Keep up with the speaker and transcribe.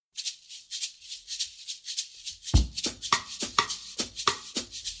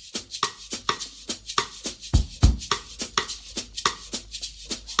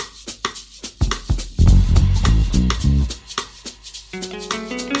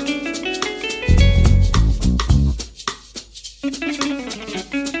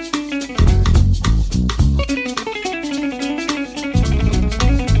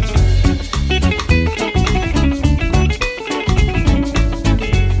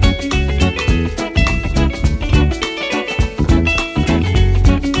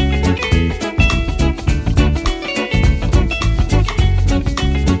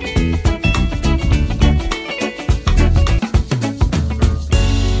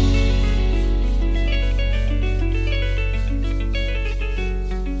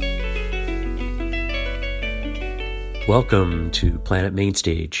Welcome to Planet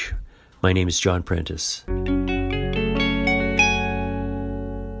Mainstage. My name is John Prentice.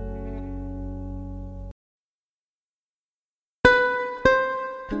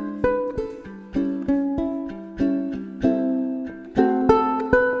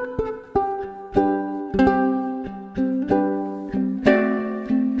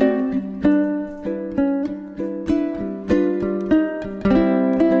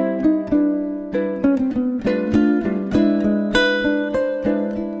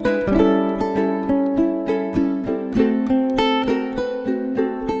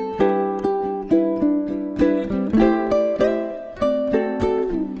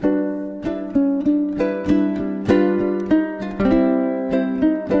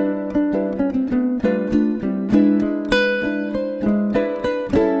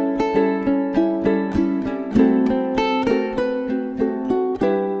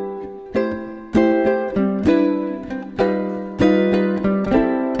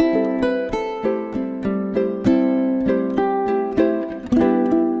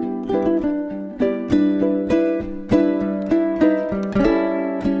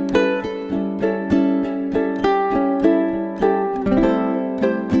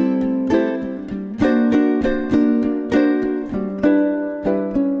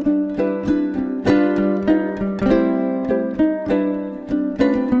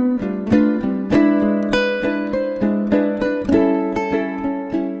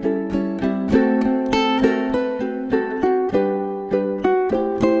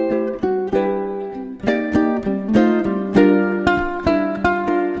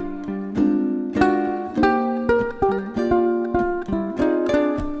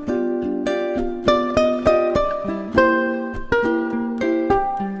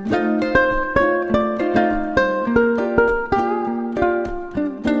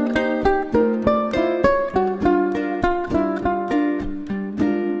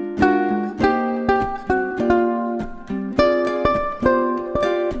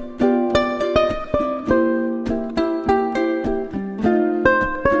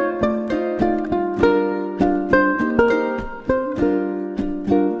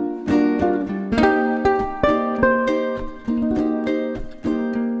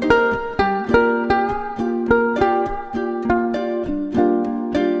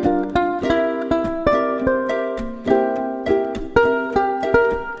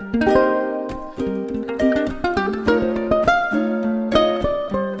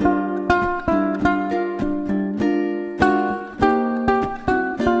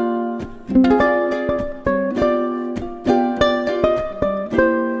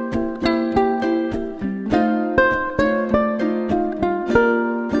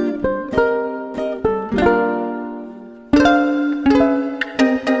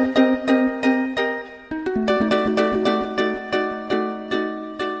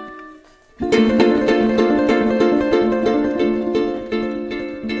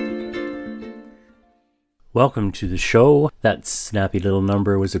 Welcome to the show. That snappy little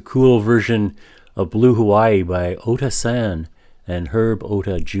number was a cool version of Blue Hawaii by Ota San and Herb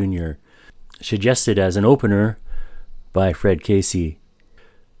Ota Jr., suggested as an opener by Fred Casey.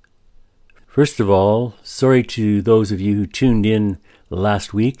 First of all, sorry to those of you who tuned in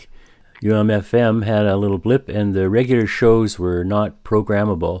last week. UMFM had a little blip and the regular shows were not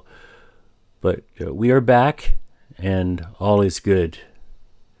programmable. But we are back and all is good.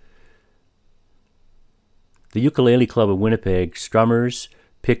 The Ukulele Club of Winnipeg, strummers,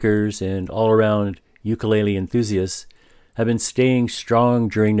 pickers, and all-around ukulele enthusiasts have been staying strong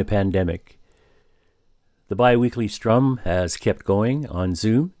during the pandemic. The bi-weekly strum has kept going on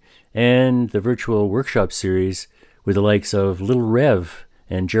Zoom, and the virtual workshop series with the likes of Little Rev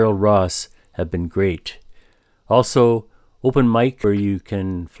and Gerald Ross have been great. Also, open mic where you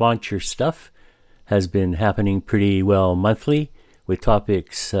can flaunt your stuff has been happening pretty well monthly with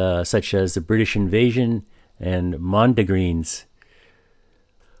topics such as the British invasion and Mondegreens.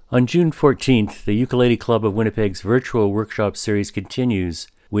 On June 14th, the Ukulele Club of Winnipeg's virtual workshop series continues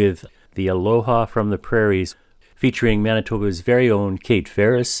with the Aloha from the Prairies, featuring Manitoba's very own Kate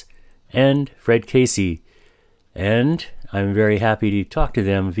Ferris and Fred Casey. And I'm very happy to talk to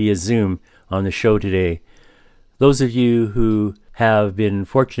them via Zoom on the show today. Those of you who have been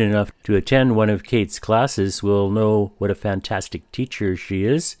fortunate enough to attend one of Kate's classes will know what a fantastic teacher she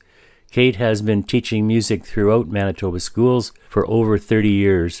is. Kate has been teaching music throughout Manitoba schools for over 30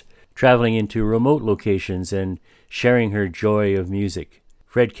 years, traveling into remote locations and sharing her joy of music.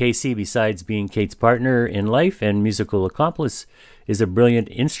 Fred Casey, besides being Kate's partner in life and musical accomplice, is a brilliant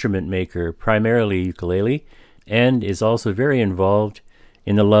instrument maker, primarily ukulele, and is also very involved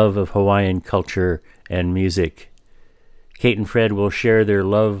in the love of Hawaiian culture and music. Kate and Fred will share their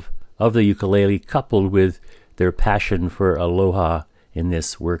love of the ukulele coupled with their passion for Aloha in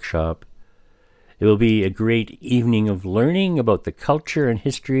this workshop. It will be a great evening of learning about the culture and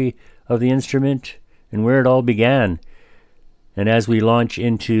history of the instrument and where it all began. And as we launch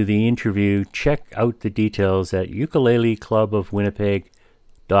into the interview, check out the details at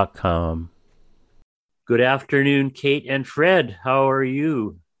ukuleleClubofWinnipeg.com. Good afternoon, Kate and Fred. How are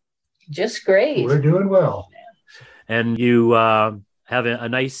you? Just great. We're doing well. And you have a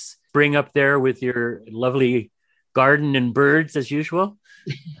nice spring up there with your lovely garden and birds as usual?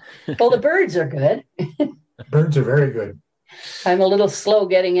 Well, the birds are good. Birds are very good. I'm a little slow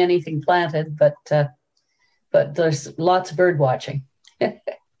getting anything planted, but there's lots of bird watching. So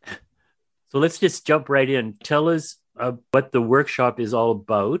let's just jump right in. Tell us what the workshop is all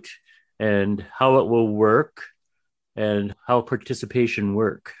about and how it will work and how participation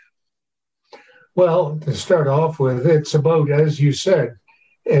work. Well, to start off with, it's about, as you said,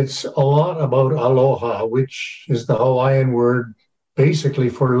 it's a lot about aloha, which is the Hawaiian word basically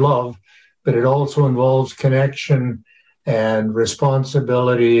for love, but it also involves connection and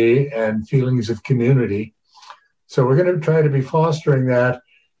responsibility and feelings of community. So we're going to try to be fostering that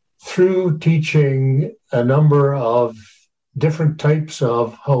through teaching a number of different types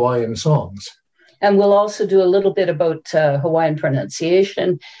of Hawaiian songs. And we'll also do a little bit about Hawaiian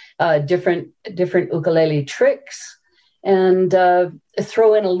pronunciation, different ukulele tricks, and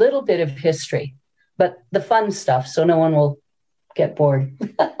throw in a little bit of history, but the fun stuff, so no one will get bored.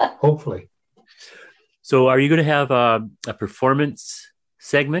 Hopefully. So are you going to have a performance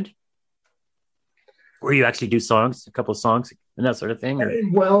segment where you actually do songs, a couple of songs and that sort of thing? Or?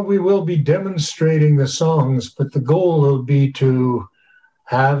 Well, we will be demonstrating the songs, but the goal will be to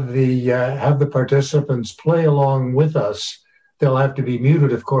have the participants play along with us. They'll have to be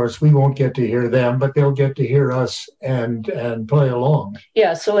muted, of course. We won't get to hear them, but they'll get to hear us and play along.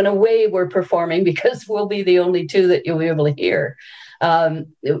 Yeah, so in a way we're performing because we'll be the only two that you'll be able to hear.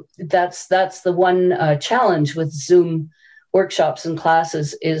 That's the one challenge with Zoom workshops and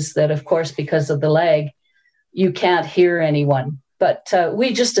classes is that, of course, because of the lag, you can't hear anyone. But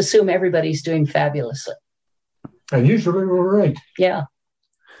we just assume everybody's doing fabulously. And usually we're right. Yeah.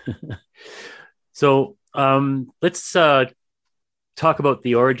 So let's talk about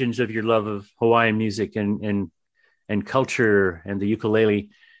the origins of your love of Hawaiian music and culture and the ukulele.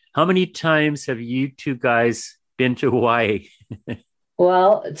 How many times have you two guys been to Hawaii?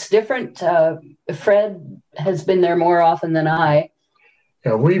 Well, it's different. Fred has been there more often than I.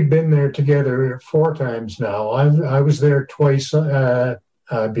 Yeah, we've been there together 4 times now. I was there twice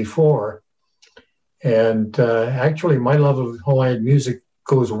before. And actually, my love of Hawaiian music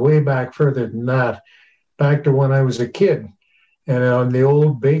goes way back further than that, back to when I was a kid. And on the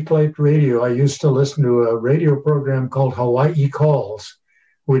old Bakelite radio, I used to listen to a radio program called Hawaii Calls,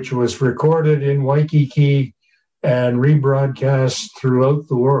 which was recorded in Waikiki and rebroadcast throughout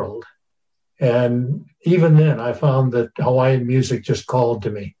the world. And even then, I found that Hawaiian music just called to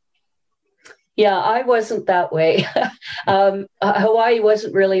me. Yeah, I wasn't that way. Hawaii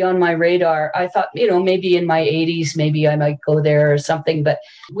wasn't really on my radar. I thought, maybe in my 80s, maybe I might go there or something. But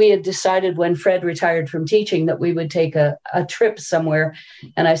we had decided when Fred retired from teaching that we would take a trip somewhere.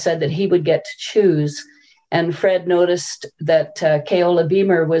 And I said that he would get to choose. And Fred noticed that Keola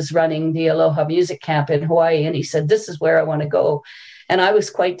Beamer was running the Aloha Music Camp in Hawaii. And he said, this is where I want to go. And I was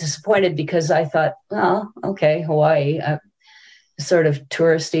quite disappointed because I thought, oh, okay, Hawaii, sort of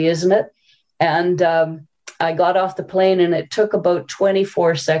touristy, isn't it? And I got off the plane and it took about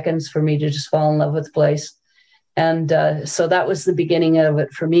 24 seconds for me to just fall in love with the place. And so that was the beginning of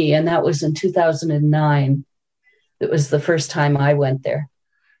it for me. And that was in 2009. It was the first time I went there.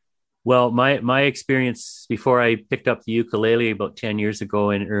 Well, my experience before I picked up the ukulele about 10 years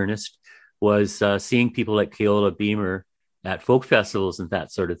ago in earnest was seeing people like Keola Beamer at folk festivals and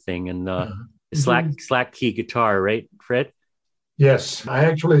that sort of thing. And slack key guitar, right, Fred? Yes, I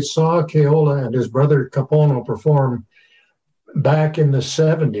actually saw Keola and his brother Kapono perform back in the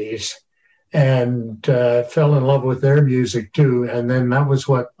 70s and fell in love with their music too. And then that was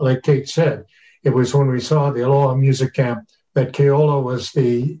what, like Kate said, it was when we saw the Aloha Music Camp that Keola was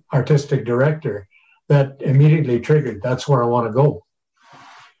the artistic director that immediately triggered, that's where I want to go.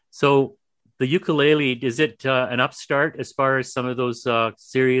 So the ukulele, is it an upstart as far as some of those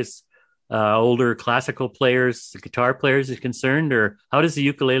serious older classical players, guitar players is concerned, or how does the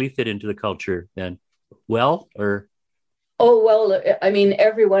ukulele fit into the culture then? Well, or? Oh, well, I mean,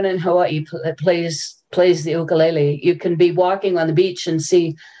 everyone in Hawaii plays the ukulele. You can be walking on the beach and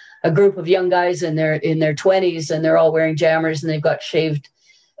see a group of young guys in their 20s and they're all wearing jammers and they've got shaved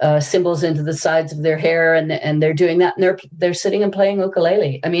cymbals into the sides of their hair, and they're doing that, and they're sitting and playing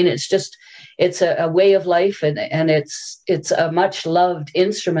ukulele. I mean, it's a way of life, and it's a much loved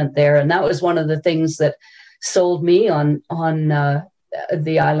instrument there. And that was one of the things that sold me on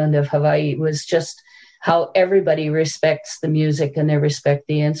the island of Hawaii, was just how everybody respects the music and they respect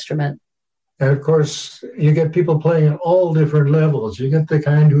the instrument. And of course, you get people playing at all different levels. You get the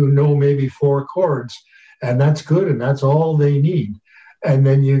kind who know maybe 4 chords, and that's good, and that's all they need. And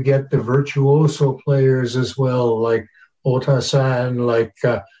then you get the virtuoso players as well, like Ota-san, like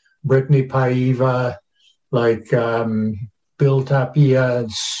Brittany Paiva, like Bill Tapia,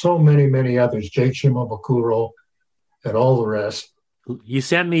 and so many, many others, Jake Shimabukuro, and all the rest. You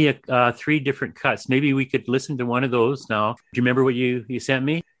sent me 3 different cuts. Maybe we could listen to one of those now. Do you remember what you sent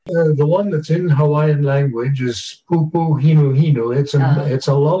me? The one that's in Hawaiian language is Pupu Hinu Hinu. It's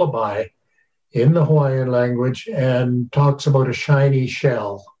a lullaby in the Hawaiian language and talks about a shiny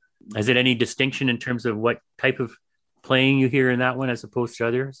shell. Is it any distinction in terms of what type of playing you hear in that one as opposed to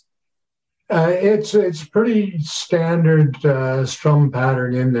others? It's pretty standard strum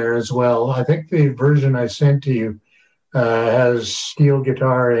pattern in there as well. I think the version I sent to you has steel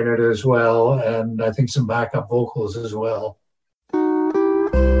guitar in it as well, and I think some backup vocals as well.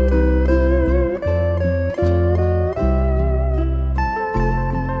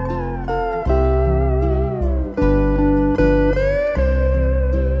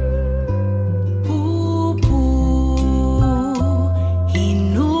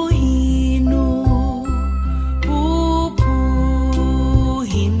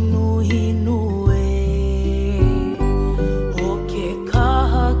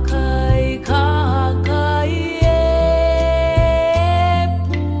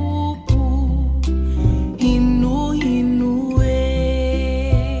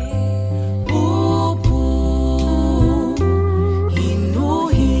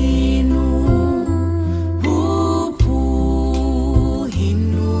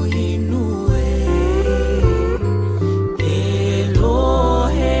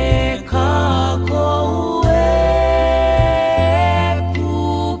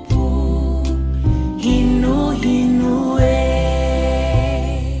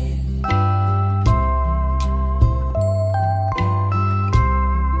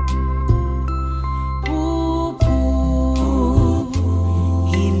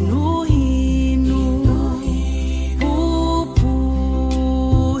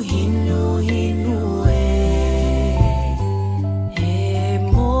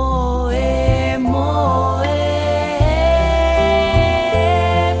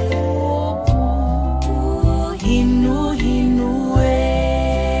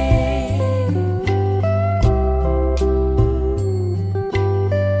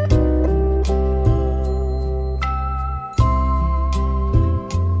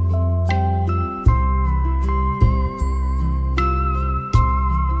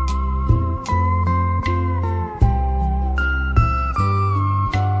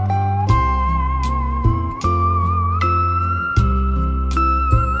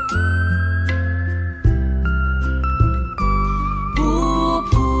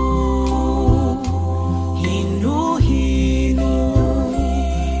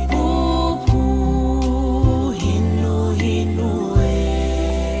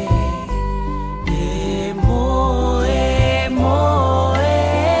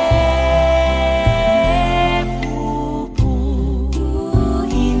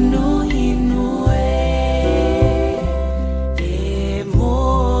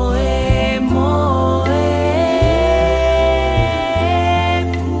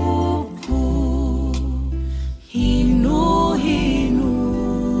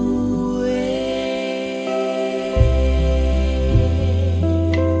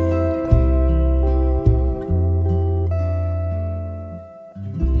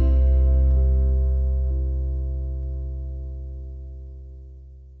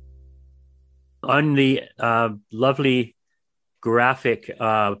 On the lovely graphic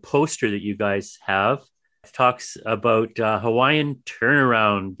poster that you guys have, it talks about Hawaiian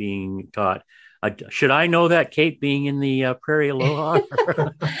turnaround being taught. Should I know that, Kate, being in the Prairie Aloha?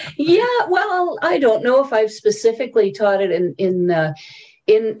 Yeah, well, I don't know if I've specifically taught it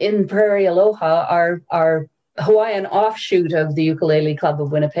in Prairie Aloha, our Hawaiian offshoot of the Ukulele Club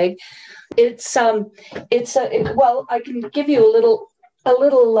of Winnipeg. Well, I can give you a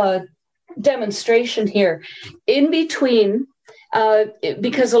little demonstration here. In between,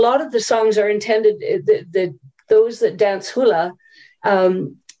 because a lot of the songs are intended, those that dance hula,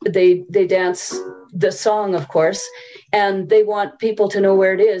 they dance the song, of course, and they want people to know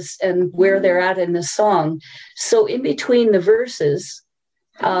where it is and where they're at in the song. So in between the verses,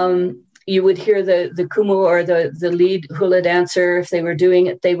 You would hear the kumu or the lead hula dancer. If they were doing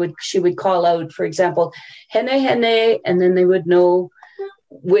it, she would call out, for example, hene hene, and then they would know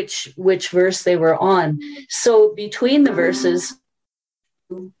which verse they were on. So between the verses,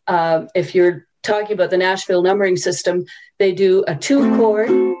 if you're talking about the Nashville numbering system, they do a 2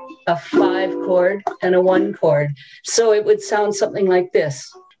 chord, a 5 chord, and a 1 chord. So it would sound something like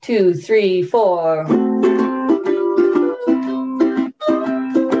this: 2, 3, 4.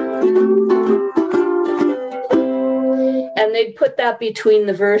 And they'd put that between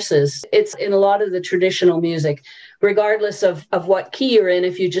the verses. It's in a lot of the traditional music, regardless of what key you're in,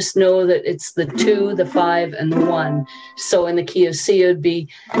 if you just know that it's the 2, the 5, and the 1. So in the key of C, it would be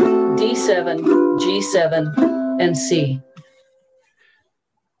D7, G7, and C.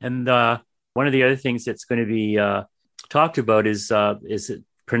 And one of the other things that's going to be talked about is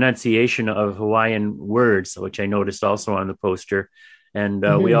pronunciation of Hawaiian words, which I noticed also on the poster. And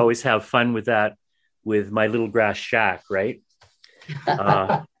we always have fun with that with My Little Grass Shack, right?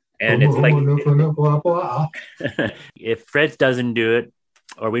 And it's like, if Fred doesn't do it,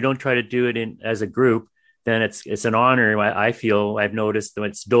 or we don't try to do it as a group, then it's an honor. I feel I've noticed that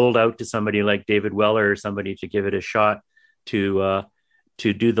it's doled out to somebody like David Weller or somebody to give it a shot to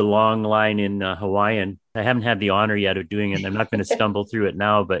do the long line in Hawaiian. I haven't had the honor yet of doing it, and I'm not going to stumble through it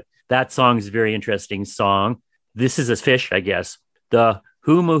now, but that song is a very interesting song. This is a fish, I guess. The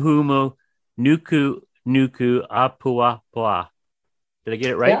humu humu nuku nuku apua pua. Did I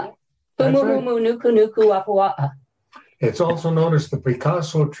get it right? Yeah. Humu humu nuku nuku apua. It's also known as the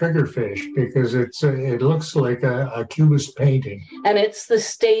Picasso triggerfish because it looks like a cubist painting. And it's the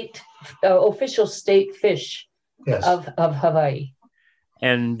official state fish of Hawaii.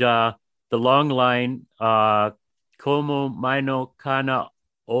 And the long line, Komo Maino Kana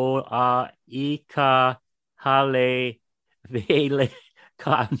O A Ika Hale Vele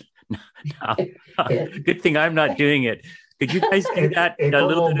Kan. Good thing I'm not doing it. Could you guys do that? A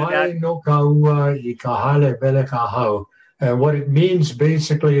little bit of that? And what it means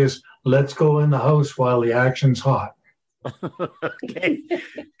basically is, let's go in the house while the action's hot. Okay.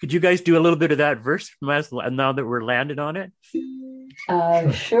 Could you guys do a little bit of that verse now that we're landed on it?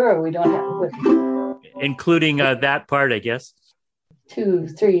 Sure. We don't have to. Including that part, I guess. 2,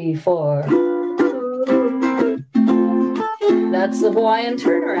 3, 4. That's the Hawaiian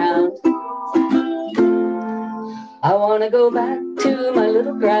turnaround. I want to go back to my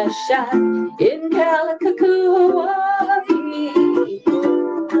little grass shack in Kalakaku, Hawaii.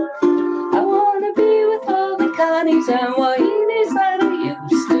 I want to be with all the Kanis and Wainis that I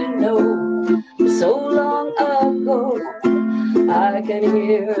used to know so long ago. I can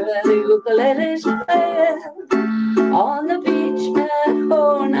hear the ukuleles playing on the beach at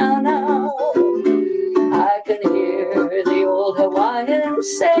now. I can hear the old Hawaiians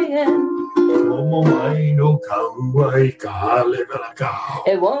saying,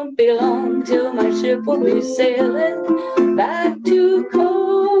 it won't be long till my ship will be sailing back to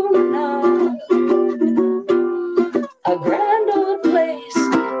Kona. A grand old place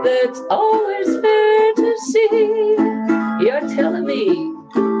that's always fair to see. You're telling me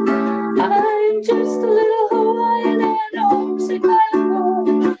I'm just a little Hawaiian and homesick I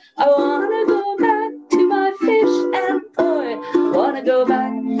roam. I want to go back to my fish and boy, want to go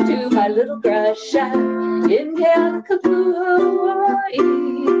back to my little grass shack in Kalakapu, Hawaii,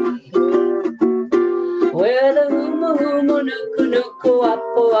 where the humu humu nuku nuku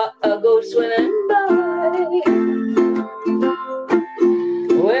apua go swimming by,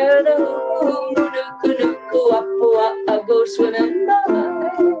 where the humu humu nuku nuku apua go swimming by.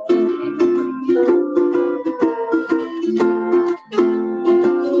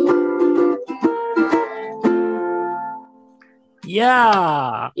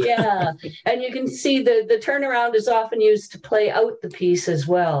 Yeah. And you can see the turnaround is often used to play out the piece as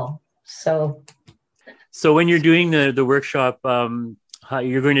well. So when you're doing the workshop, how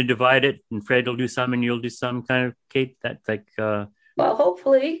you're going to divide it, and Fred will do some and you'll do some, kind of, Kate? That's like well,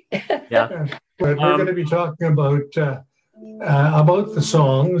 hopefully. Yeah. But we're going to be talking about the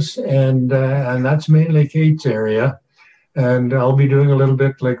songs, and that's mainly Kate's area. And I'll be doing a little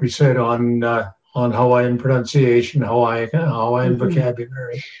bit, like we said, on Hawaiian pronunciation, Hawaiian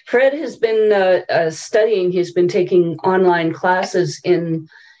vocabulary. Fred has been studying. He's been taking online classes in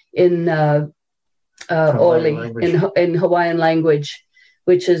Hawaiian language,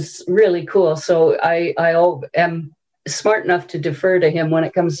 which is really cool. So I am smart enough to defer to him when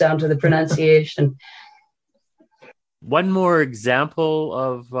it comes down to the pronunciation. One more example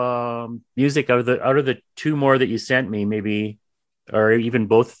of music out of the two more that you sent me, maybe, or even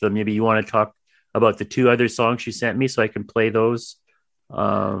both of them. Maybe you want to talk about the two other songs you sent me, so I can play those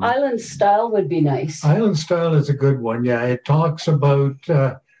Island style would be nice. Island style is a good one. Yeah, it talks about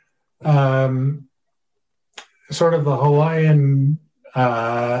sort of the Hawaiian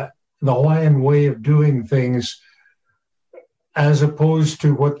way of doing things, as opposed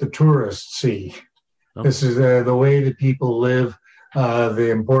to what the tourists see. Oh. This is the way that people live, the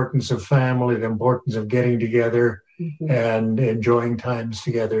importance of family, the importance of getting together and enjoying times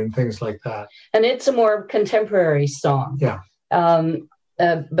together and things like that. And it's a more contemporary song. Yeah.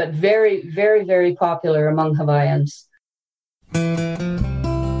 But very, very, very popular among Hawaiians.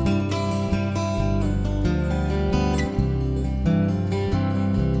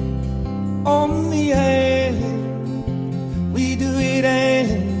 On the island, we do it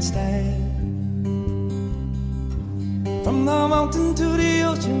island style. From the mountain to the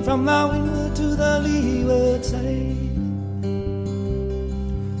ocean, from the windward to the leeward side.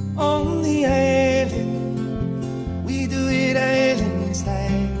 On the island, we do it island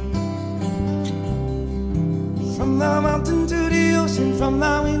style. From the mountain to the ocean, from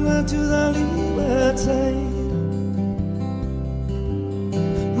the windward to the leeward side.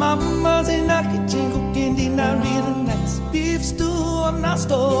 Mama's in the kitchen cooking dinner real nice. Beef stew on the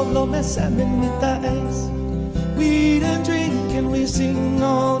stove, low and salmon with the ice. We eat and drink and we sing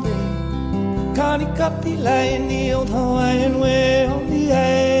all day. Kanikapila in the old Hawaiian way. On the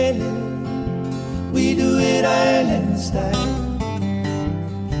island, we do it island style.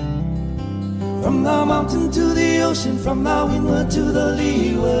 From the mountain to the ocean, from the windward to the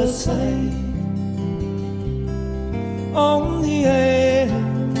leeward side. On the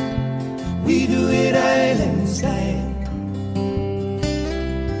island, we do it island style.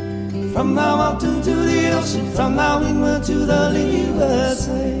 From the mountain to the ocean, from the windward to the leeward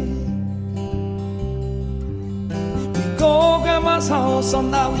side. We go grandma's house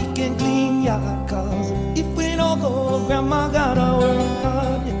on the weekend, clean yard cars. If we don't go, grandma gotta work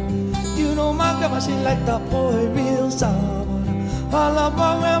hard. You know my grandma, she like the boy real sour. I love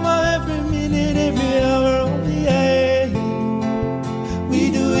my grandma every minute, every hour. On the island, we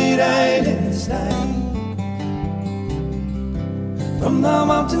do it island style. From the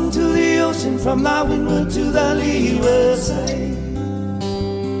mountain to the ocean, from the windward to the leeward side.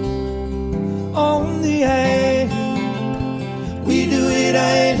 On the island, we do it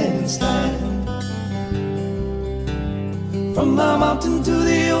island style. From the mountain to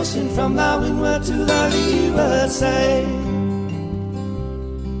the ocean, from the windward to the leeward side.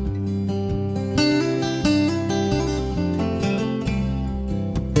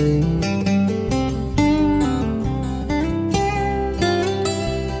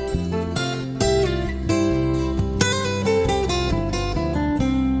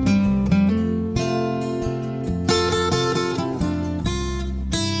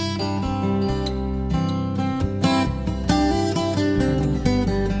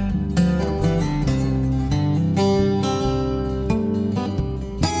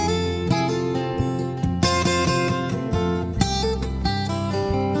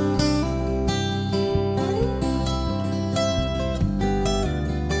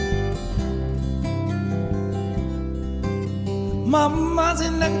 Mama's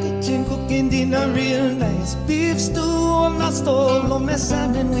in the kitchen cooking dinner real nice. Beef stew on the stove, low and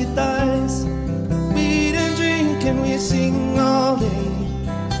salmon with ice. We eat and drink and we sing all day.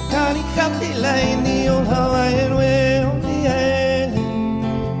 Kanikapila in the old Hawaiian way. On the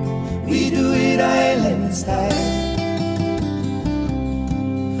island, we do it island style.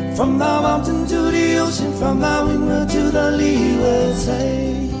 From the mountain to the ocean, from the windward to the leeward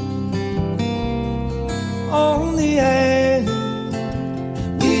side. On the island,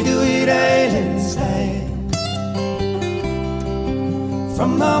 we do it island style.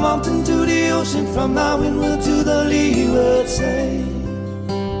 From the mountain to the ocean, from the windward to the leeward side.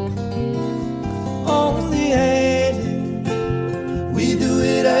 On the island, we do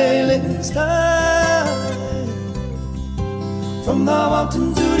it island style. From the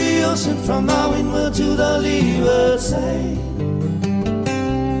mountain to the ocean, from the windward to the leeward side.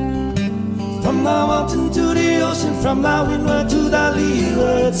 From the mountain to the ocean, from the windward to the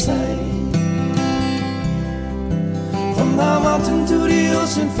leeward side. From the mountain to the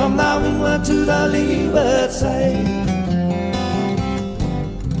ocean, from the windward to the leeward side.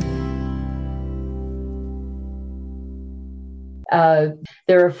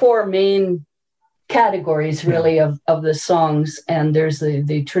 There are four main categories, really, of the songs, and there's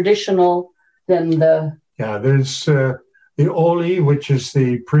the traditional, then the... Yeah, there's the oli, which is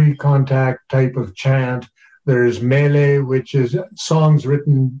the pre-contact type of chant. There's mele, which is songs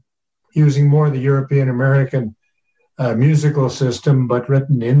written using more the European American musical system, but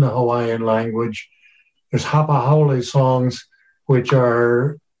written in the Hawaiian language. There's hapahaole songs, which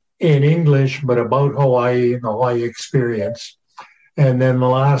are in English, but about Hawaii and the Hawaii experience. And then the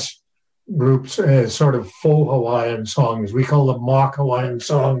last group's sort of faux Hawaiian songs. We call them mock Hawaiian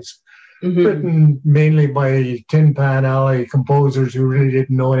songs, written mainly by Tin Pan Alley composers who really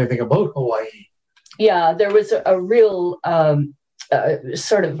didn't know anything about Hawaii. Yeah, there was a real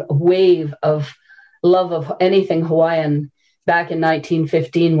sort of wave of love of anything Hawaiian back in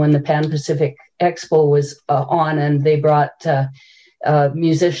 1915 when the Pan Pacific Expo was on, and they brought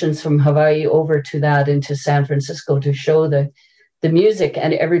musicians from Hawaii over to that into San Francisco to show the music,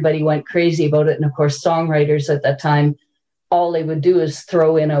 and everybody went crazy about it. And of course, songwriters at that time, all they would do is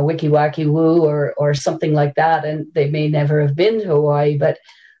throw in a wiki wacky woo or something like that, and they may never have been to Hawaii, but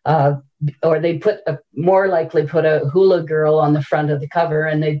or they more likely put a hula girl on the front of the cover,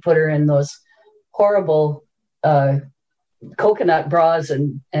 and they'd put her in those horrible coconut bras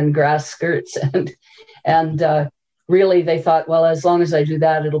and grass skirts, and really they thought, well, as long as I do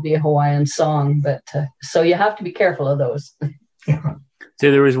that, it'll be a Hawaiian song. But so you have to be careful of those. Yeah. So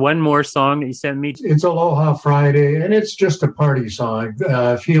there was one more song that you sent me. It's Aloha Friday, and it's just a party song,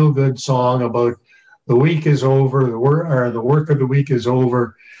 feel-good song about the week is over, the work of the week is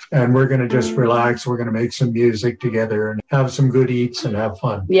over, and we're going to just relax. We're going to make some music together and have some good eats and have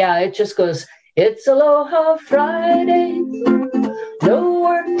fun. Yeah, it just goes, it's Aloha Friday, no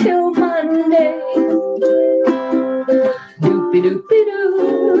work till Monday. Doopy-doopy-doo,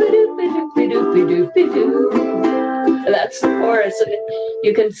 doopy-doopy-doopy-doopy-doo. That's the chorus.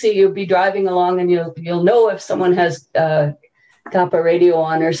 You can see, you'll be driving along and you'll know if someone has Kappa radio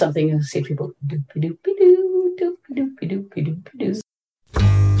on or something. You'll see people doopy-doopy-doo, doopy-doopy-doopy-doopy-doo.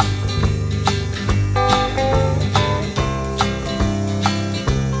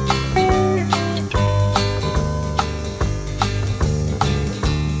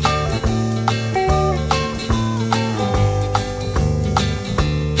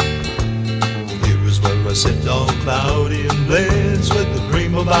 I sit all cloudy and blazed with the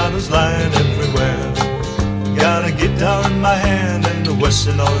dream about us lying everywhere. Got a guitar in my hand and a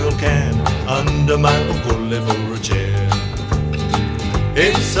Western oil can under my ukole for a chair.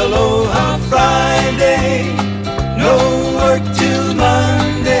 It's Aloha Friday, no work till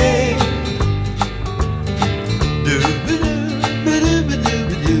Monday.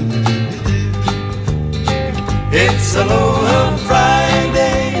 It's Aloha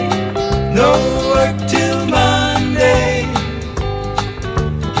Friday, no work till Monday.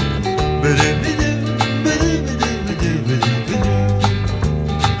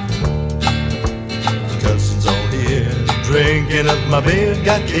 Cousins all here drinking up my beer,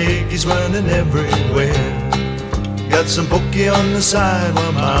 got kekies running everywhere. Got some pokey on the side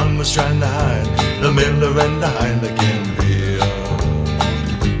while Mom was trying to hide the Miller and the Heineken beer.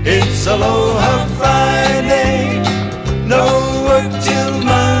 It's Aloha Friday, no work till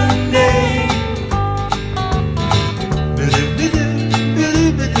Monday.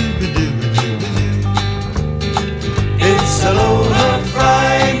 It's Aloha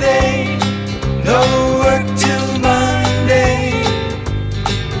Friday, no work till Monday.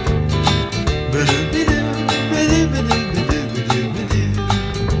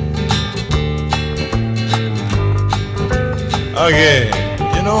 Okay,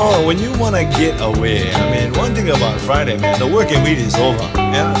 you know, when you want to get away, I mean, one thing about Friday, man, the working week is over.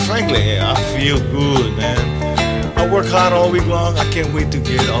 And frankly, I feel good, man. I work hard all week long. I can't wait to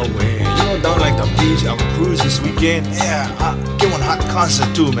get away. You know, down like the beach, I'll cruise this weekend. Yeah, I get one hot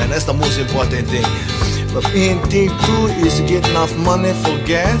concert too, man. That's the most important thing. The main thing too is to get enough money for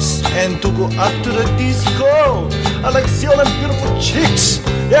gas and to go out to the disco. I like to see all them beautiful chicks.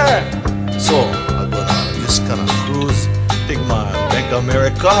 Yeah. So I'm gonna just kind of cruise, take my Bank of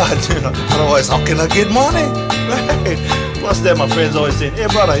America card. You know, otherwise, how can I get money? Right. Plus, then my friends always say, "Hey,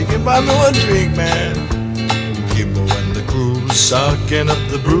 brother, you can buy me one drink, man." Kimbo and the crew sucking up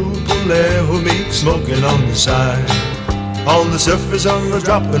the brew, who meet smoking on the side. All the surfers are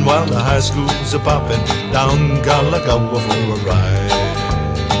dropping while the high schools are popping down Kalakaua for a ride.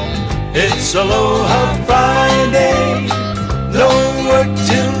 It's Aloha Friday, no work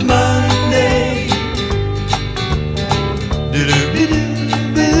till Monday.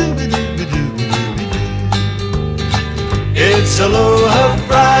 It's Aloha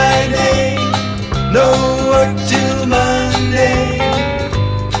Friday, no work till Monday.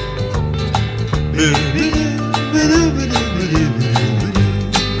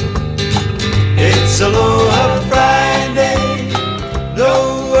 It's Aloha Friday, no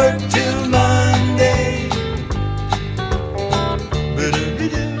work till Monday.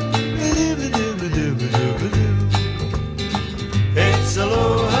 It's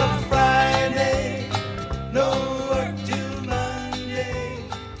Aloha Friday, no work till Monday.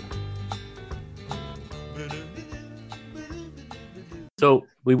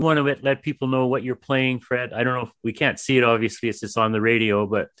 we want to let people know what you're playing, Fred. I don't know if we can't see it. Obviously, it's just on the radio,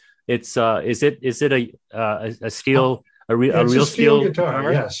 but it's is it a steel a real steel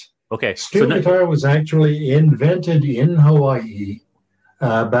guitar? Yes. Okay. Steel guitar was actually invented in Hawaii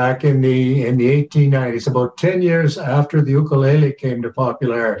back in the 1890s, about 10 years after the ukulele came to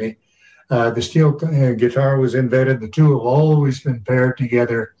popularity. The steel guitar was invented. The two have always been paired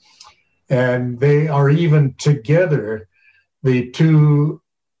together, and they are even together the two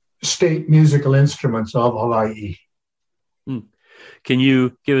state musical instruments of Hawaii. Can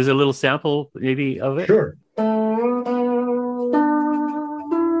you give us a little sample, maybe, of it? Sure.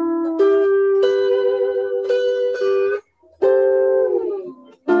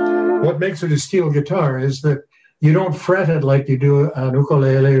 What makes it a steel guitar is that you don't fret it like you do an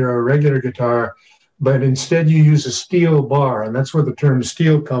ukulele or a regular guitar, but instead you use a steel bar, and that's where the term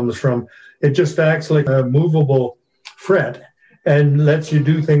steel comes from. It just acts like a movable fret and lets you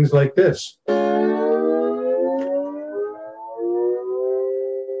do things like this.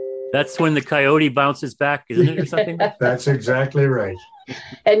 That's when the coyote bounces back, isn't it, or something? That's exactly right.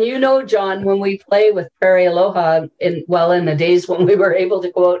 And you know, John, when we play with Prairie Aloha, in the days when we were able to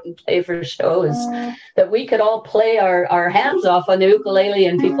go out and play for shows, that we could all play our hands off on the ukulele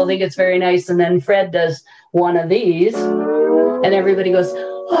and people think it's very nice. And then Fred does one of these and everybody goes,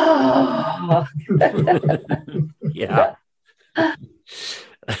 oh. Yeah.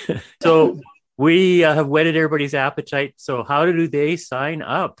 So we have whetted everybody's appetite. So how do they sign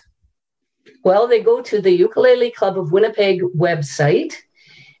up? Well, they go to the Ukulele Club of Winnipeg website,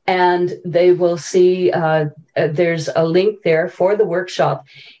 and they will see there's a link there for the workshop.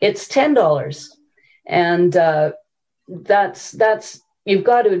 It's $10, and that's you've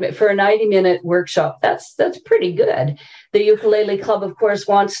got to admit, for a 90-minute workshop, that's pretty good. The Ukulele Club, of course,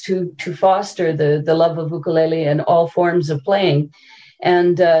 wants to foster the love of ukulele and all forms of playing,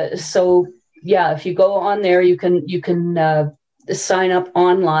 and so yeah, if you go on there, you can sign up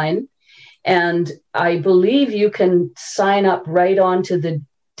online. And I believe you can sign up right on to the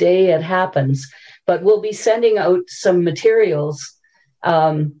day it happens. But we'll be sending out some materials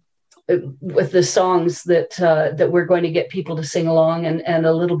with the songs that we're going to get people to sing along and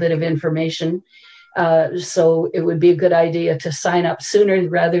a little bit of information. So it would be a good idea to sign up sooner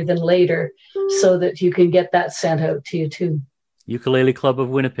rather than later so that you can get that sent out to you too.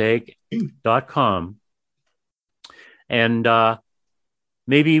 ukuleleClubofWinnipeg.com. And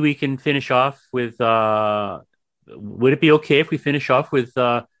maybe we can finish off with, would it be okay if we finish off with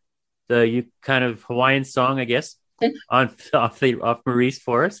the kind of Hawaiian song, I guess, off Marie's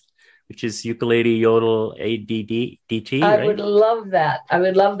Forest, which is Ukulele Yodel ADDT, right? I would love that.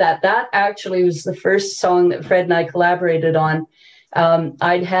 That actually was the first song that Fred and I collaborated on.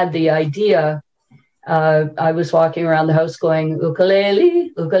 I'd had the idea. I was walking around the house going,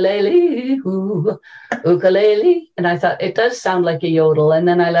 ukulele, ukulele, ooh, ukulele. And I thought, it does sound like a yodel. And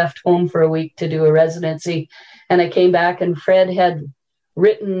then I left home for a week to do a residency. And I came back and Fred had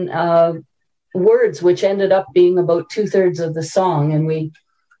written words, which ended up being about 2/3 of the song. And we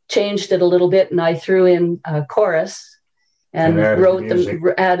changed it a little bit. And I threw in a chorus and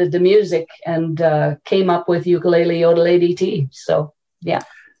added the music and came up with Ukulele Yodel ADT. So, yeah.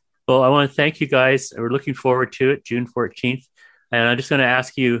 Well, I want to thank you guys. We're looking forward to it, June 14th. And I'm just going to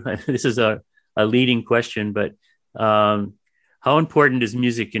ask you, this is a leading question, but how important is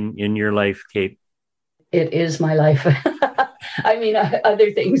music in your life, Kate? It is my life. I mean,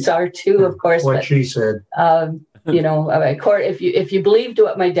 other things are too, of course. What she said. If you believed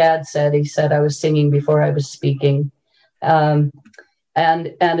what my dad said, he said I was singing before I was speaking. And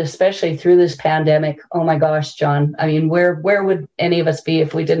especially through this pandemic, oh my gosh, John, I mean, where would any of us be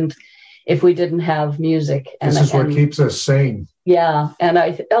if we didn't have music? And this is what keeps us sane. Yeah. And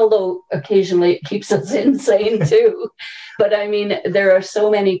although occasionally it keeps us insane too, but I mean, there are so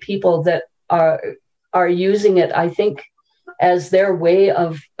many people that are using it, I think, as their way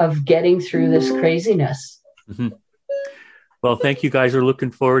of getting through this craziness. Mm-hmm. Well, thank you guys. We're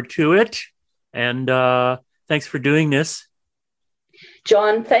looking forward to it. And thanks for doing this.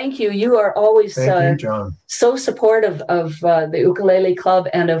 John, thank you. You are always so supportive of the Ukulele Club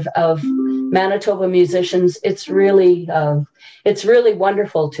and of Manitoba musicians. It's really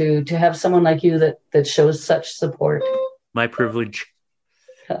wonderful to have someone like you that shows such support. My privilege.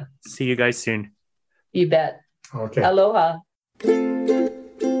 See you guys soon. You bet. Okay. Aloha.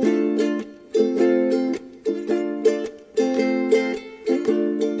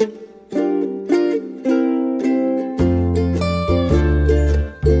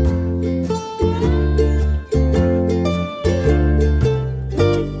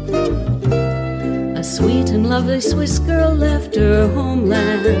 the Swiss girl left her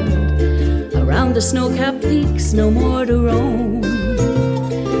homeland, around the snow-capped peaks no more to roam.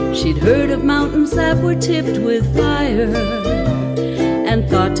 She'd heard of mountains that were tipped with fire, and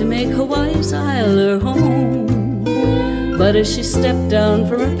thought to make Hawaii's isle her home. But as she stepped down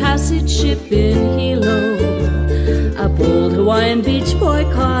from her passage ship in Hilo, a bold Hawaiian beach boy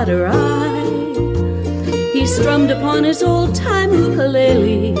caught her eye. He strummed upon his old-time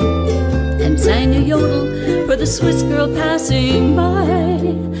ukulele and sang a yodel for the Swiss girl passing by.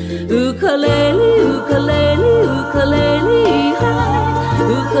 Ukulele, ukulele, ukulele, hi.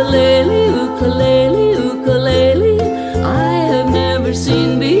 Ukulele, ukulele, ukulele, I have never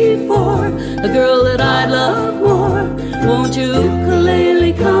seen before a girl that I love more. Won't you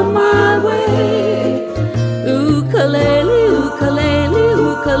ukulele come my way? Ukulele, ukulele,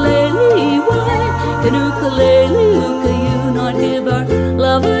 ukulele, why can ukulele, uka you not give our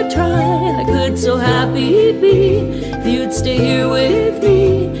love a try? I could so happy be if you'd stay here with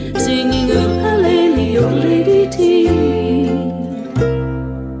me, singing ukulele, your lady tea.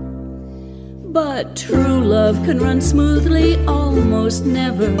 But true love can run smoothly almost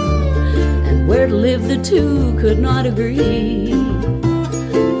never, and where to live the two could not agree.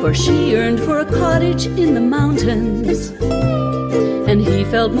 For she yearned for a cottage in the mountains, and he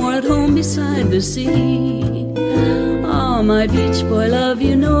felt more at home beside the sea. Oh, my beach boy love,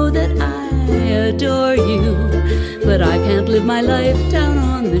 you know that I adore you, but I can't live my life down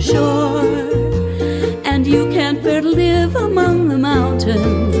on the shore, and you can't bear to live among the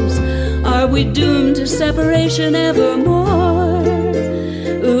mountains. Are we doomed to separation evermore?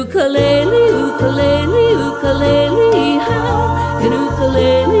 Ukulele, ukulele, ukulele, how can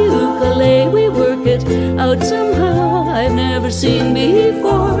ukulele, ukulele work it out somehow? I've never seen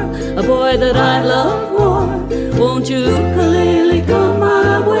before a boy that I love more. Won't you ukulele come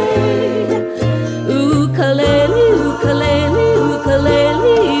my way? Ukulele, ukulele,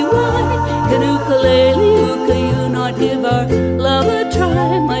 ukulele, why can ukulele, uka you not give our love a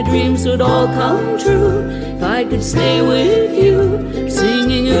try? My dreams would all come true if I could stay with you,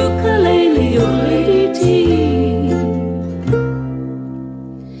 singing ukulele, your lady tea.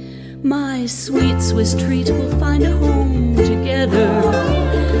 My sweet Swiss treat will find a home together.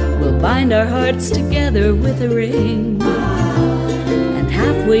 We'll bind our hearts together with a ring, and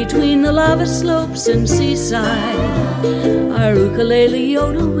halfway between the lava slopes and seaside, our ukulele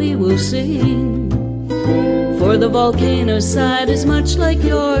yodel we will sing. For the volcano side is much like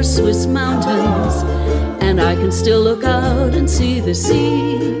your Swiss mountains, and I can still look out and see the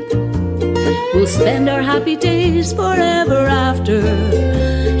sea. We'll spend our happy days forever after,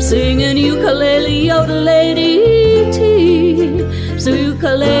 singing ukulele, yodel, lady tea. So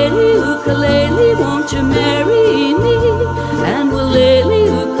ukulele, ukulele, won't you marry me? And we'll lily,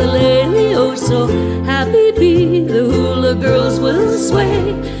 ukulele, oh so happy be. The hula girls will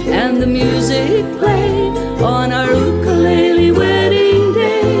sway and the music play on our ukulele wedding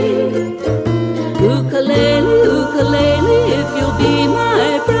day. Ukulele, ukulele, if you'll be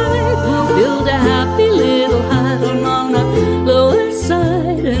my bride, build a happy little hut on Mauna Loa's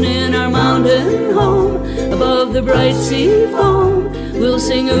side, and in our mountain home above the bright sea foam, we'll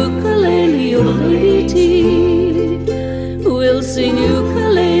sing ukulele, your lady tea. We'll sing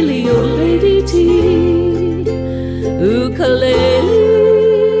ukulele, your lady tea. Ukulele,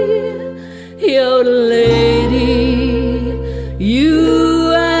 your lady,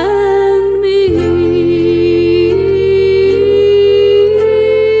 you and me.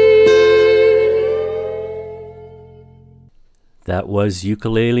 That was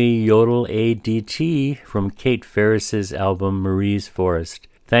Ukulele Yodel ADT from Kate Ferris's album Marie's Forest.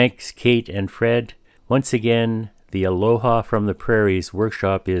 Thanks, Kate and Fred. Once again, the Aloha from the Prairies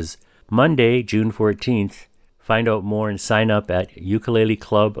workshop is Monday, June 14th. Find out more and sign up at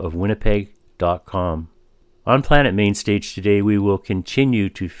ukuleleclubofwinnipeg.com. On Planet Mainstage today, we will continue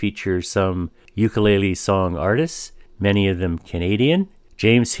to feature some ukulele song artists, many of them Canadian.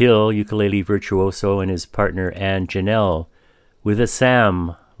 James Hill, ukulele virtuoso, and his partner Anne Janelle, with a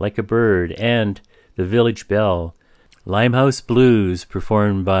Sam, Like a Bird, and The Village Bell. Limehouse Blues,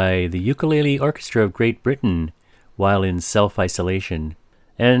 performed by the Ukulele Orchestra of Great Britain while in self-isolation.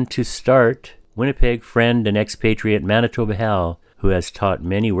 And to start, Winnipeg friend and expatriate Manitoba Hal, who has taught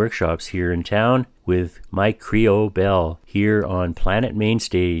many workshops here in town, with My Creole Bell, here on Planet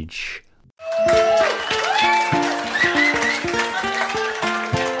Mainstage.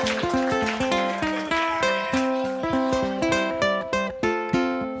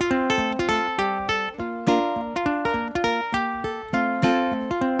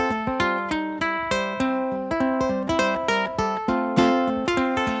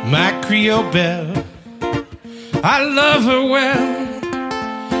 My Creole belle I love her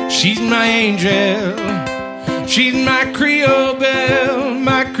well. She's my angel. She's my Creole belle,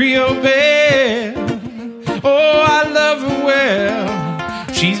 my Creole belle. Oh, I love her well.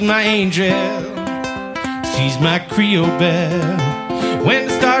 She's my angel. She's my Creole belle. When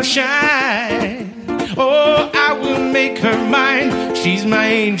the stars shine, oh, I will make her mine. She's my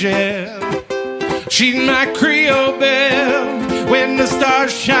angel. She's my Creole belle. When the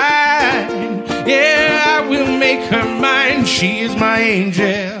stars shine, yeah, I will make her mine. She is my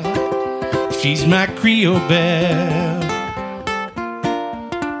angel. She's my Creole belle.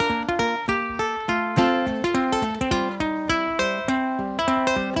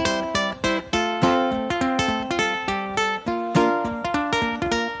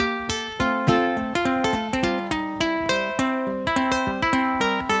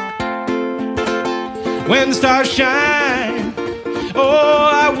 When the stars shine, oh,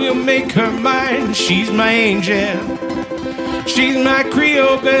 I will make her mine. She's my angel. She's my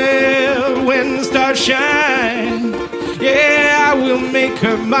Creole belle. When the stars shine, yeah, I will make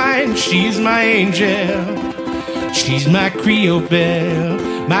her mine. She's my angel. She's my Creole belle,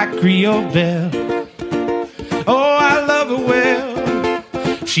 my Creole belle. Oh, I love her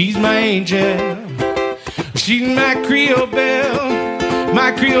well. She's my angel. She's my Creole belle,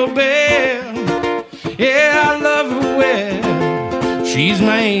 my Creole belle. Yeah, I love her well. She's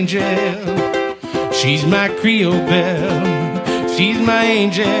my angel. She's my Creole belle. She's my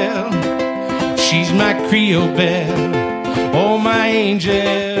angel. She's my Creole belle. Oh, my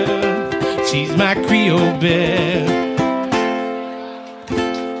angel. She's my Creole belle.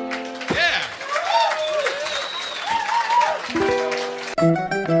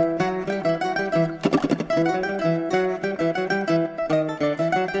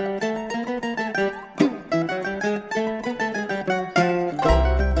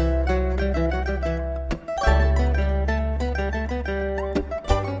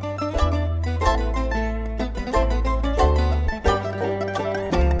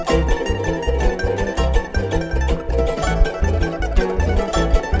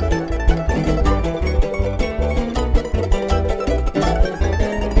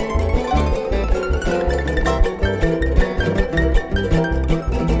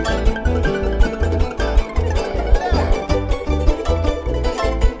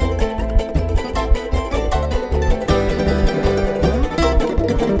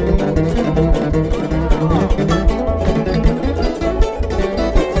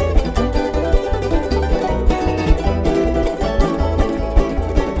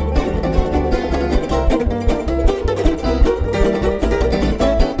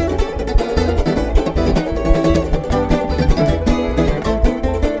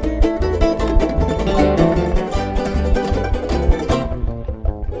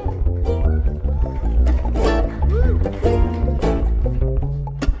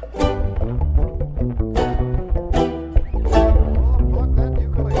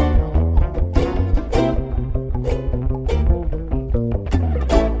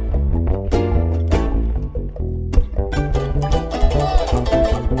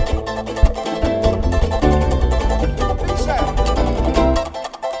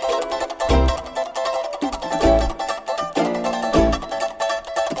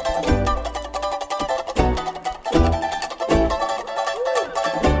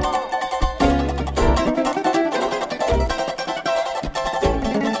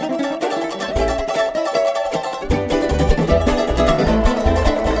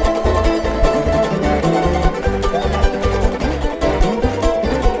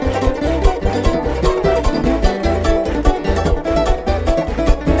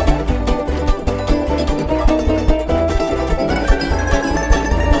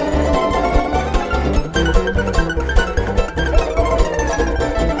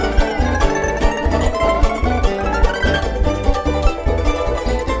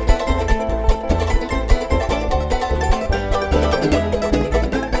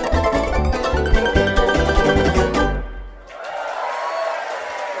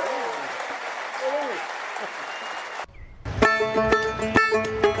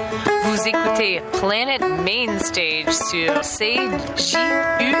 Vous écoutez Planet Main Stage sur CJUM.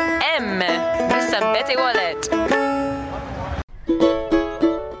 Nous sommes Bette et Wallet.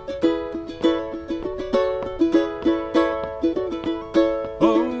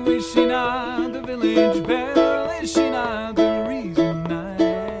 Oh, is she not the village belle? Is she not the reason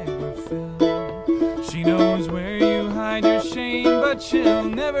Niagara fell? She knows where you hide your shame, but she'll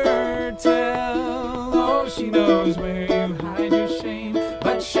never tell. Oh, she knows where you hide your shame,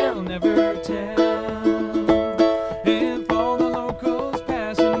 but she'll never tell. If all the locals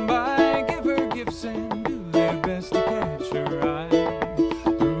passing by give her gifts and do their best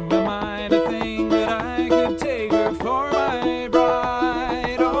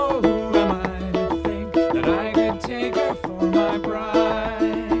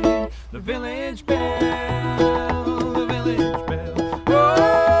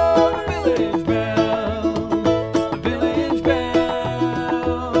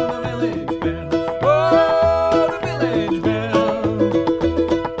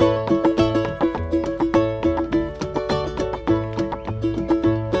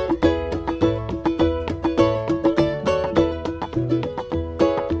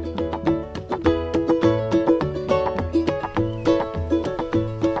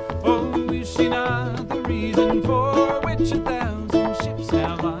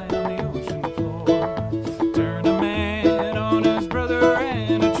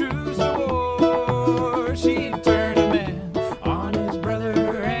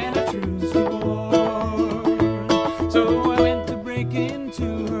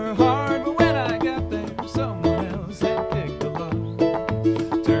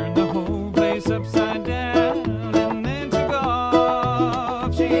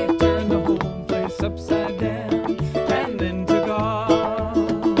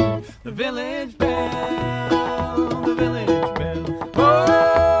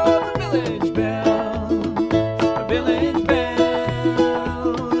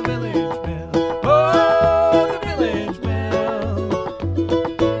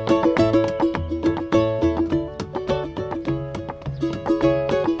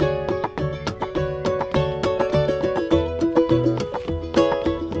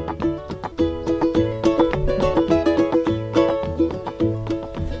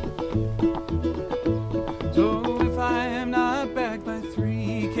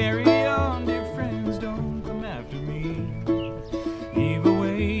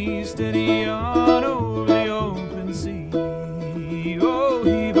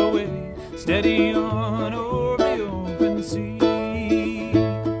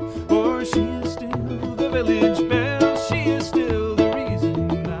village belle, she is still the reason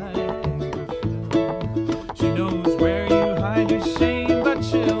Niagara fell. She knows where you hide your shame, but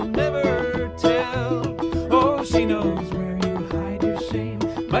she'll never tell. Oh, she knows where you hide your shame,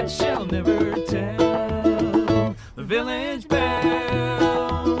 but she'll never tell. The village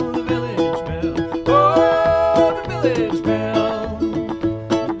belle, the village belle, oh, the village belle,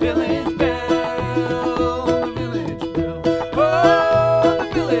 the village belle, the village belle, oh,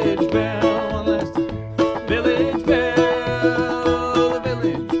 the village belle. One last time. Village belle, the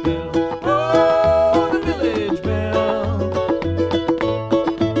village belle, oh, the village belle.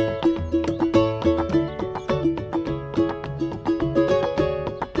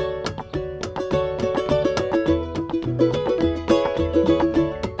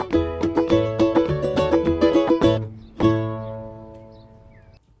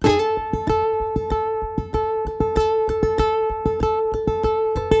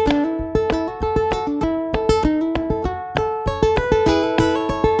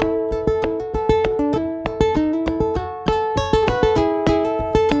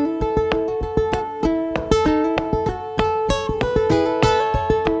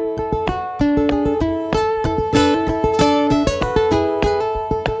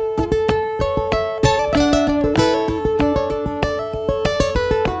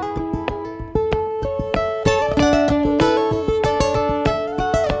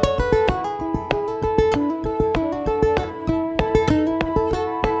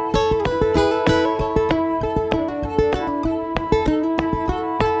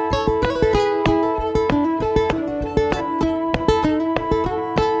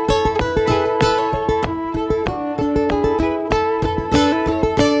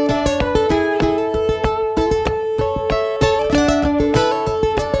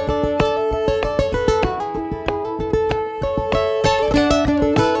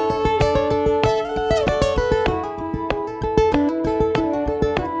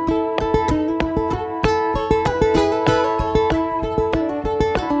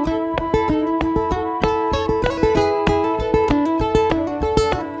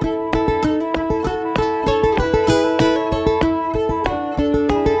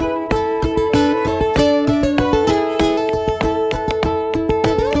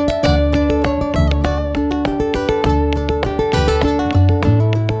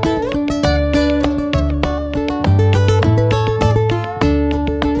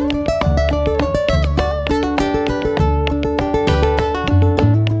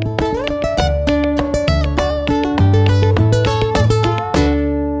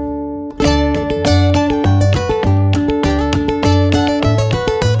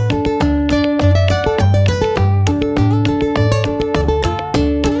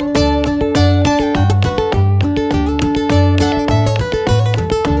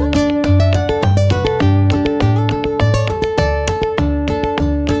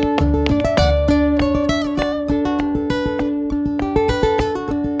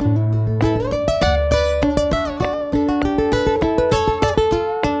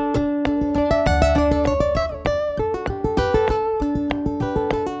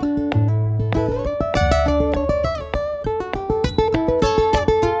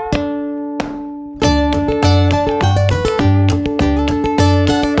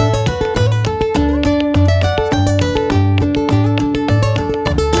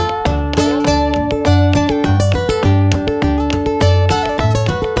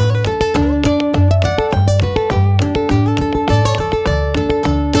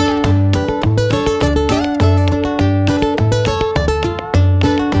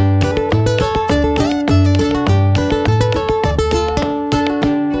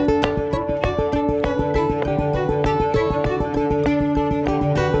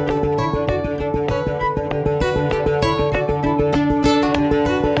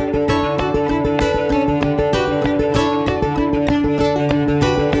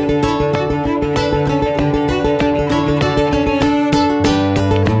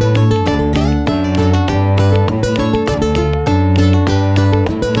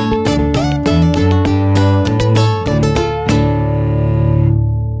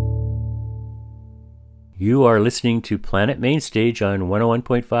 You are listening to Planet Mainstage on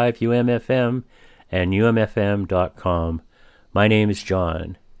 101.5 UMFM and umfm.com. My name is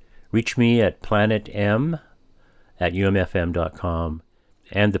John. Reach me at planetm@umfm.com.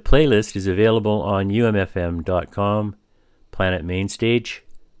 And the playlist is available on umfm.com, Planet Mainstage.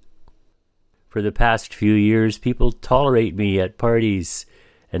 For the past few years, people tolerate me at parties,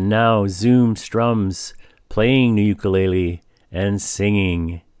 and now Zoom strums, playing the ukulele and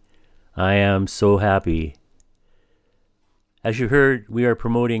singing. I am so happy. As you heard, we are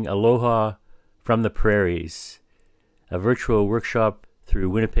promoting Aloha, from the Prairies, a virtual workshop through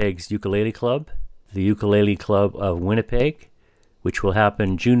Winnipeg's Ukulele Club, the Ukulele Club of Winnipeg, which will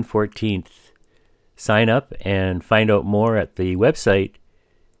happen June 14th. Sign up and find out more at the website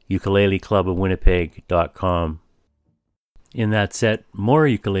ukuleleclubofwinnipeg.com. In that set, more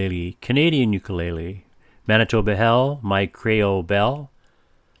ukulele, Canadian ukulele, Manitoba Hell, My Creole Belle,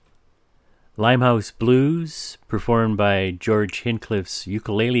 Limehouse Blues, performed by George Hincliffe's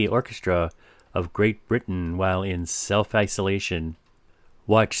Ukulele Orchestra of Great Britain while in self-isolation.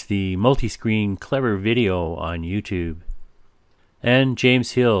 Watch the multi-screen clever video on YouTube. And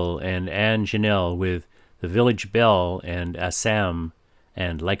James Hill and Anne Janelle with The Village Bell and Assam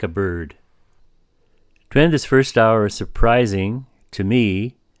and Like a Bird. To end this first hour, a surprising, to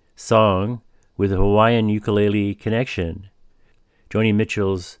me, song with a Hawaiian ukulele connection. Joni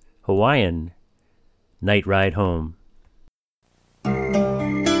Mitchell's Hawaiian, Night Ride Home.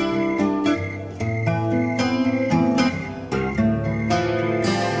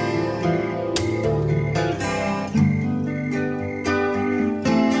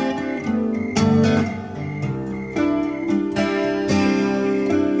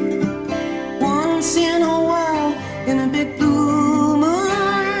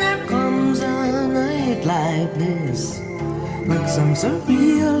 Some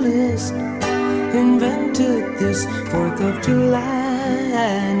surrealist invented this 4th of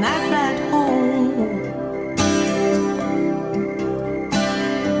July night ride home.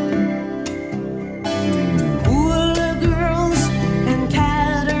 Hula girls and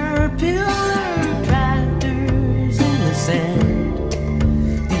caterpillar tractors in the sand.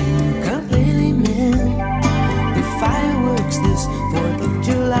 The ukulele man, the fireworks this 4th of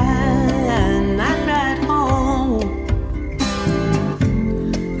July night ride home.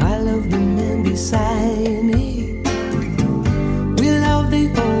 Beside me, we love the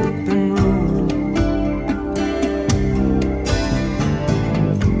open road.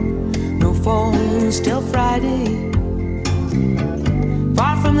 No phones till Friday.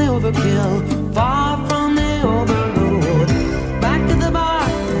 Far from the overkill, far from the overload. Back to the bar,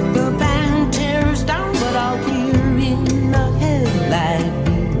 the band tears down, but I'll hear in the headlight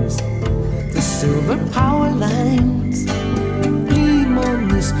beams the silver power lines gleam on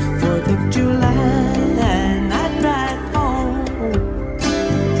this 4th of July.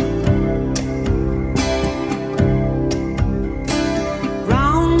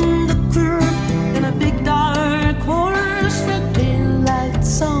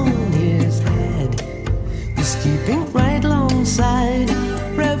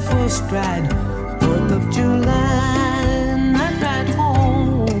 Stride, 4th of July, night ride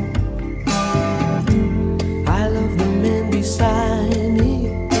home. I love the men beside me.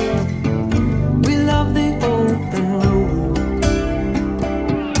 We love the open road.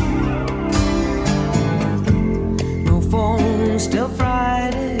 No phones till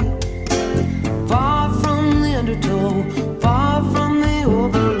Friday. Far from the undertow, far from the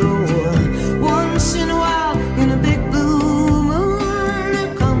overload. Once in a while, in a big blue moon,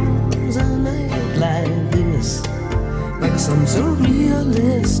 some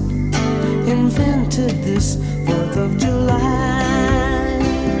surrealist invented this 4th of July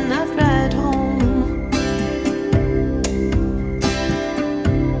night ride home.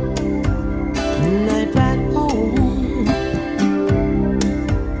 Night ride home.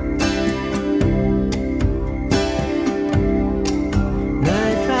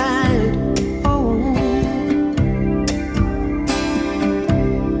 Night ride home.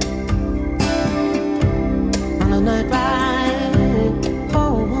 On a night ride.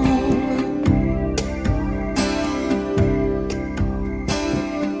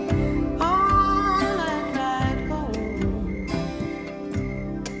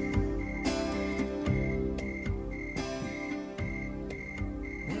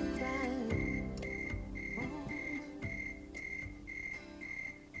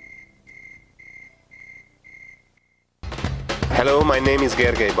 Hello, my name is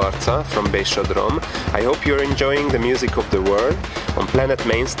Gergely Barca from Beishodrom. I hope you're enjoying the music of the world on Planet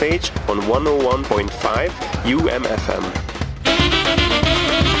Mainstage on 101.5 UMFM.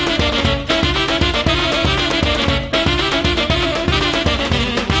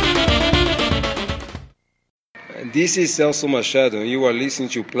 This is Celso Machado. You are listening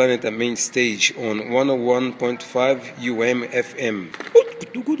to Planet Mainstage on 101.5 UMFM.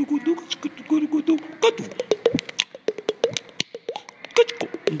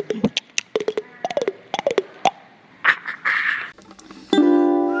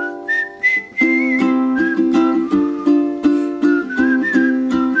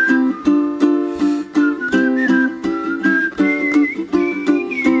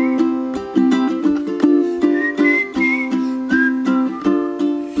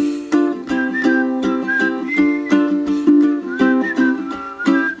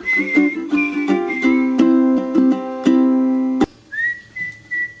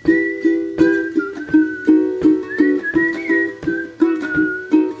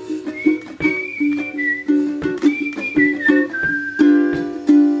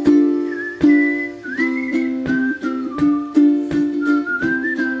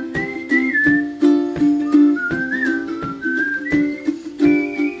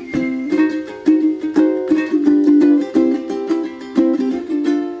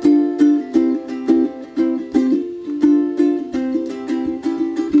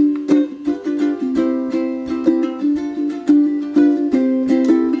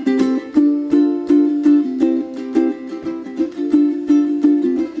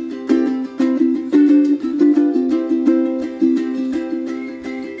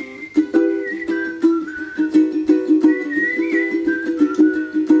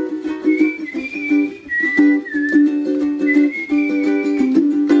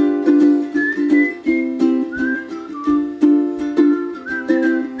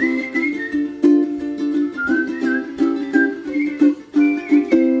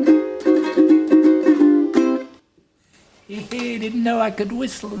 I could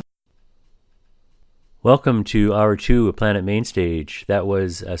whistle. Welcome to Hour 2 of Planet Mainstage. That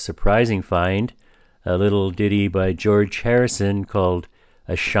was a surprising find, a little ditty by George Harrison called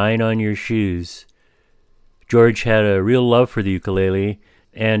A Shine on Your Shoes. George had a real love for the ukulele,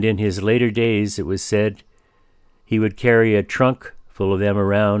 and in his later days it was said he would carry a trunk full of them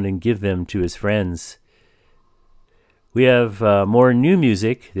around and give them to his friends. We have more new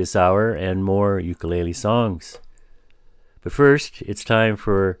music this hour and more ukulele songs. But first, it's time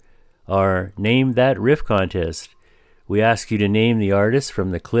for our Name That Riff contest. We ask you to name the artist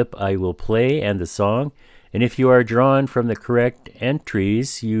from the clip I will play and the song, and if you are drawn from the correct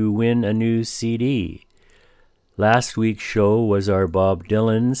entries, you win a new CD. Last week's show was our Bob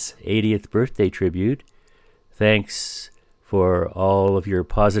Dylan's 80th birthday tribute. Thanks for all of your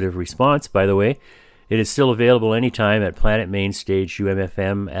positive response, by the way. It is still available anytime at Planet Mainstage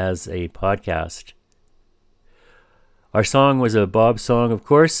UMFM as a podcast. Our song was a Bob song, of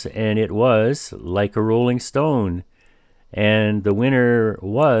course, and it was Like a Rolling Stone. And the winner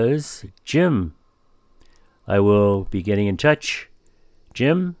was Jim. I will be getting in touch.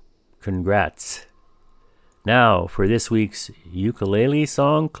 Jim, congrats. Now, for this week's ukulele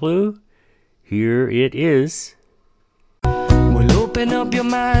song clue, here it is. Well, open up your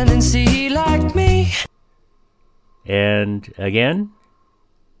mind and see like me. And again.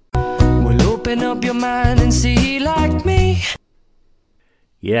 Well, open up your mind and see like me.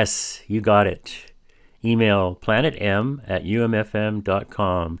 Yes, you got it. Email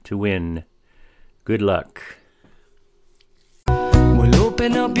planetm@umfm.com to win. Good luck. Well,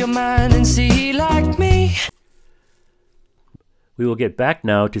 open up your mind and see like me. We will get back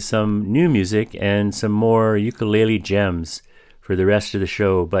now to some new music and some more ukulele gems for the rest of the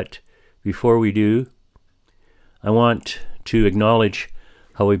show. But before we do, I want to acknowledge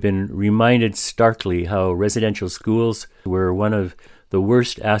how we've been reminded starkly how residential schools were one of the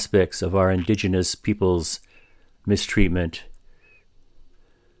worst aspects of our Indigenous people's mistreatment.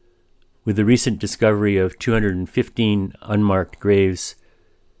 With the recent discovery of 215 unmarked graves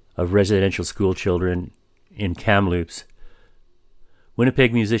of residential school children in Kamloops,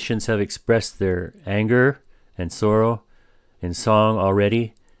 Winnipeg musicians have expressed their anger and sorrow in song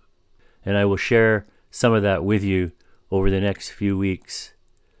already, and I will share some of that with you over the next few weeks.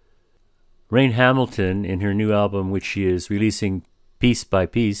 Rain Hamilton, in her new album, which she is releasing piece by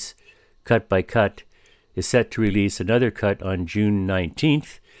piece, cut by cut, is set to release another cut on June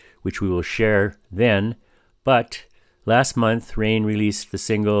 19th, which we will share then. But last month, Rain released the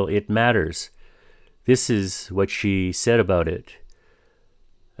single It Matters. This is what she said about it.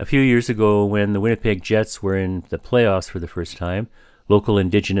 A few years ago, when the Winnipeg Jets were in the playoffs for the first time, local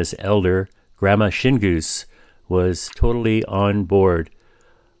Indigenous elder Grandma Shingoose was totally on board.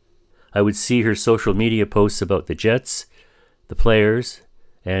 I would see her social media posts about the Jets, the players,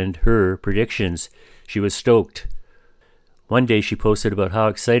 and her predictions. She was stoked. One day she posted about how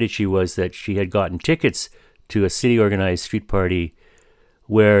excited she was that she had gotten tickets to a city-organized street party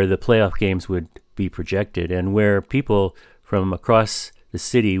where the playoff games would be projected and where people from across the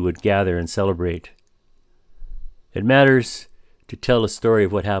city would gather and celebrate. It matters to tell the story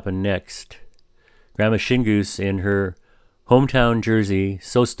of what happened next. Grandma Shingoose, in her hometown Jersey,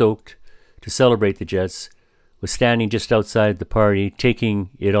 so stoked to celebrate the Jets, was standing just outside the party,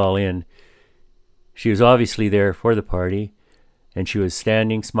 taking it all in. She was obviously there for the party, and she was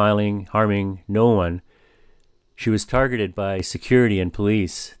standing, smiling, harming no one. She was targeted by security and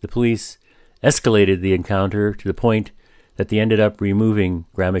police. The police escalated the encounter to the point that they ended up removing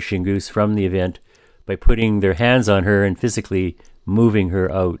Grandma Shingoose from the event by putting their hands on her and physically moving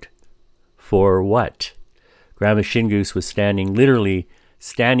her out. For what? Grandma Shingoose was literally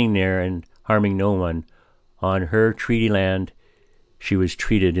standing there and harming no one. On her treaty land, she was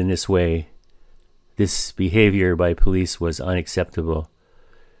treated in this way. This behavior by police was unacceptable.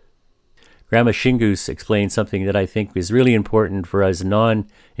 Grandma Shingoose explained something that I think is really important for us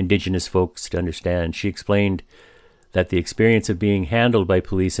non-Indigenous folks to understand. She explained that the experience of being handled by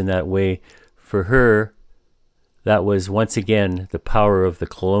police in that way, for her, that was once again the power of the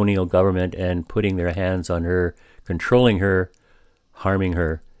colonial government and putting their hands on her, controlling her, harming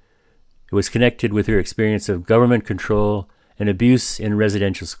her. It was connected with her experience of government control and abuse in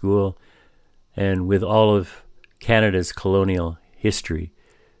residential school and with all of Canada's colonial history.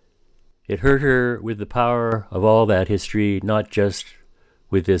 It hurt her with the power of all that history, not just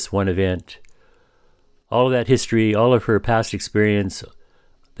with this one event. All of that history, all of her past experience,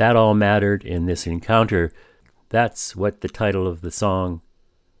 that all mattered in this encounter. That's what the title of the song,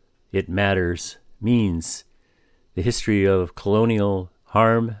 It Matters, means. The history of colonial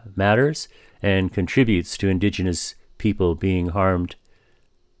harm matters and contributes to Indigenous people being harmed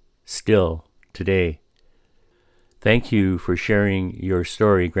still today. Thank you for sharing your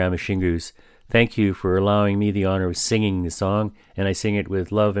story, Grandma Shingus. Thank you for allowing me the honor of singing the song, and I sing it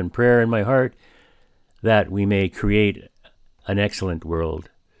with love and prayer in my heart that we may create an excellent world.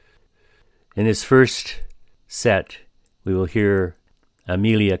 In this first set, we will hear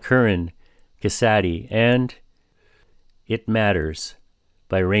Amelia Curran, Casati, and It Matters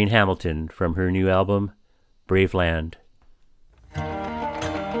by Rain Hamilton from her new album, Brave Land.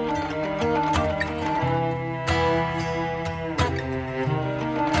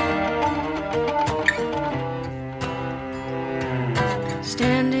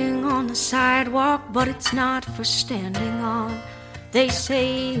 Standing on the sidewalk, but it's not for standing on. They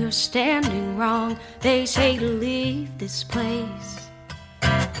say you're standing wrong. They say to leave this place.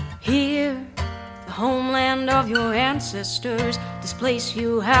 Here, the homeland of your ancestors, this place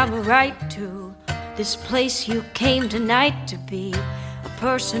you have a right to, this place you came tonight to be a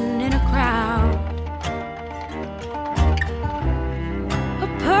person in a crowd, a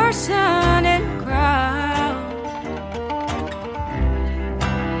person in a crowd.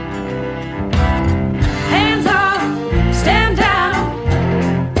 Hands off, stand down,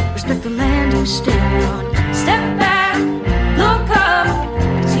 respect the land you stand on. Step back, look up,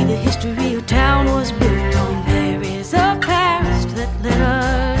 see the history your town was built on. There is a past that led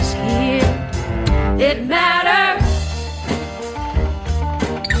us here. It matters.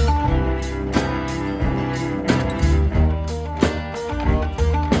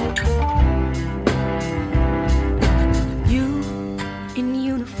 You in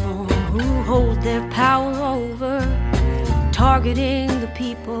uniform who hold their power over, targeting the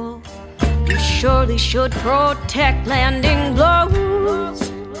people. You surely should protect landing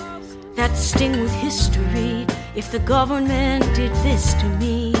blows that sting with history. If the government did this to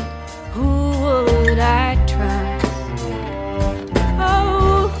me, who would I trust?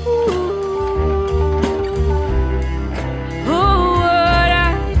 Oh, who would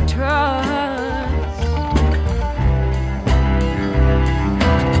I trust?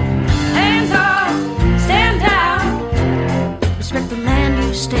 Hands off, stand down, respect the land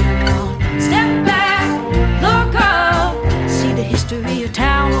you stand on. Step back, look up, see the history your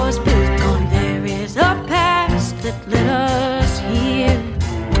town was built on. There is a past that led us here.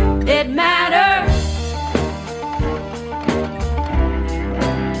 It matters.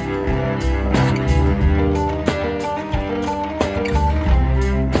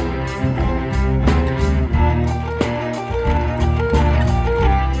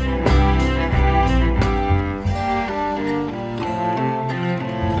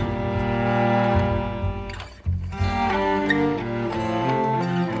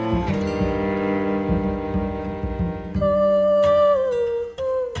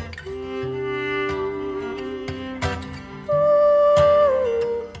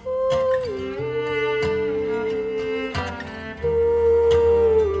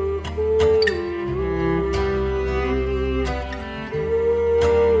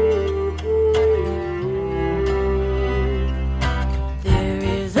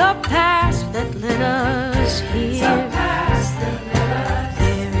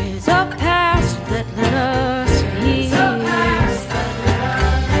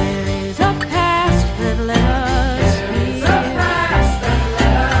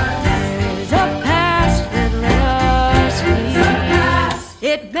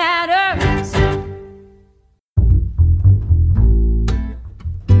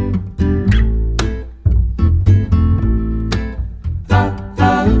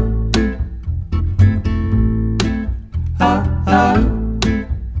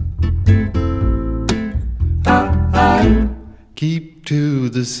 Keep to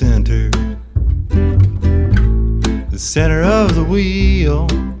the center of the wheel.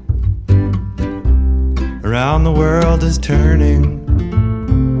 Around the world is turning,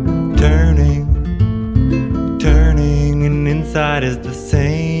 turning, turning, and inside is the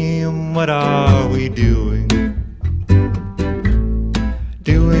same. What are we doing?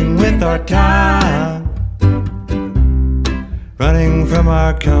 Doing with our time, running from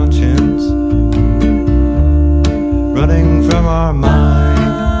our conscience, running from our mind,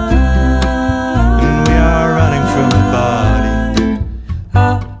 and we are running from the body.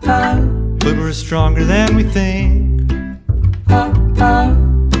 But we're stronger than we think.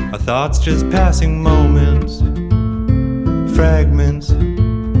 Our thoughts just passing moments, fragments,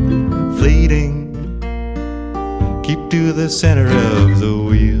 fleeting. Keep to the center of the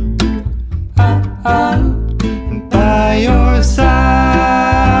wheel. And by your side,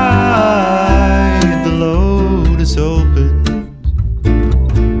 the lotus opens,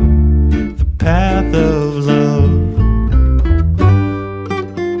 the path of love.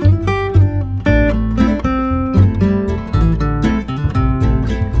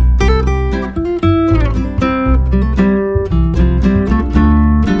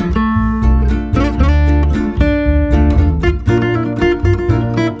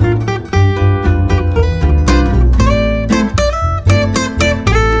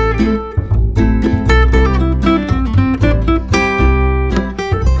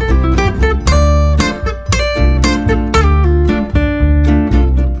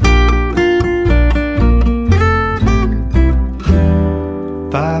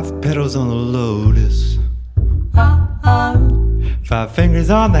 5 petals on the lotus, 5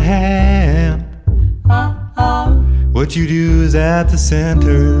 fingers on the hand. What you do is at the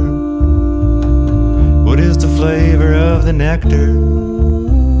center. What is the flavor of the nectar?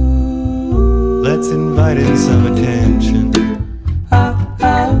 Let's invite in some attention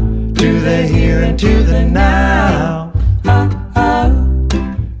to the here and to the now.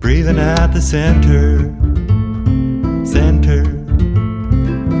 Breathing at the center, center,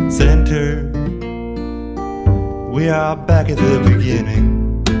 center. We are back at the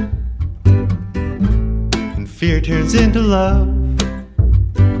beginning, and fear turns into love,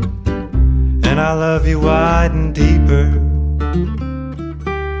 and I love you wide and deeper,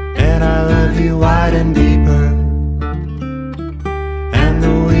 and I love you wide and deeper, and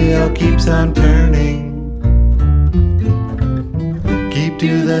the wheel keeps on turning. Keep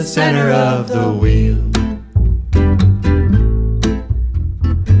to the center of the wheel.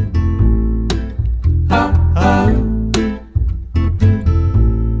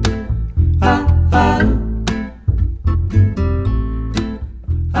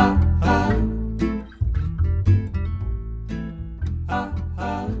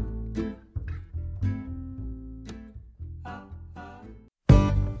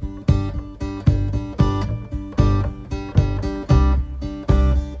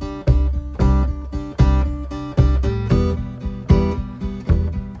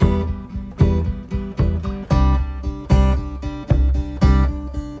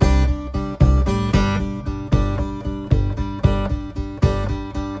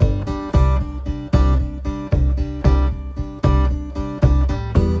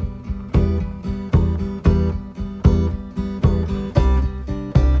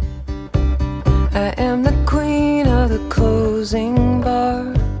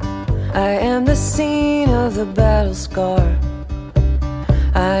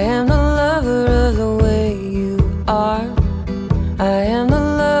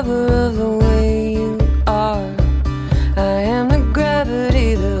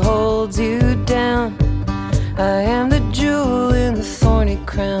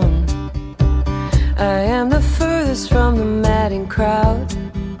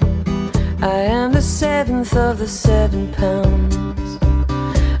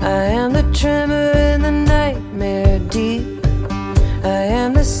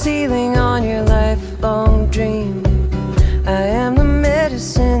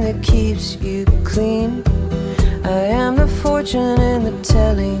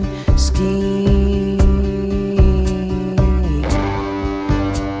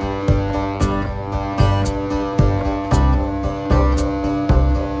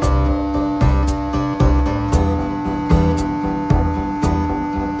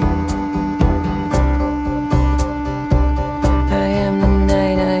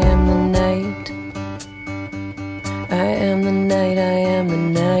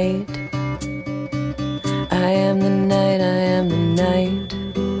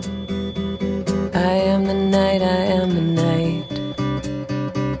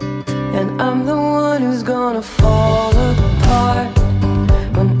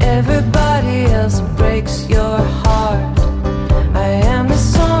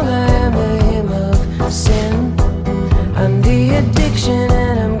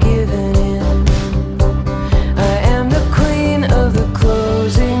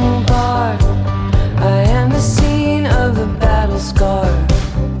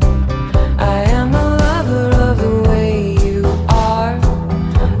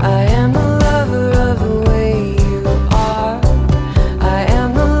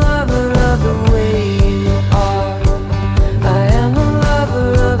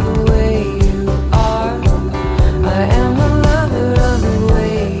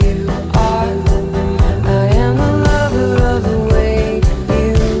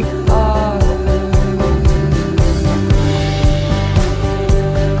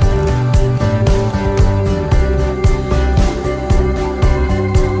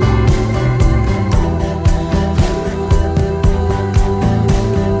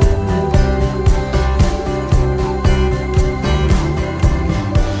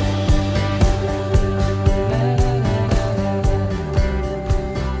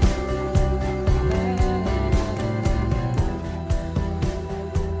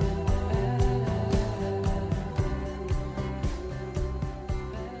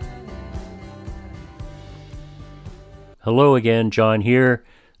 Hello again, John here.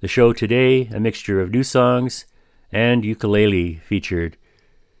 The show today, a mixture of new songs and ukulele featured.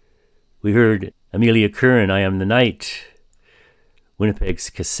 We heard Amelia Curran, I Am the Night, Winnipeg's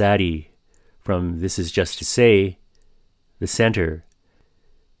Casati from This Is Just to Say, The Center,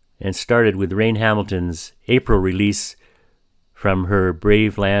 and started with Rain Hamilton's April release from her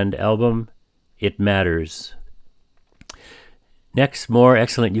Brave Land album, It Matters. Next, more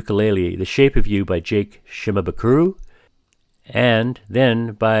excellent ukulele, The Shape of You by Jake Shimabukuro, and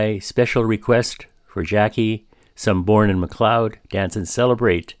then by special request for Jackie, some Born in McLeod, Dance and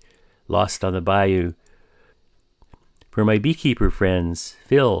Celebrate, Lost on the Bayou. For my beekeeper friends,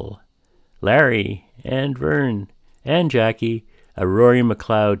 Phil, Larry, and Vern, and Jackie, a Rory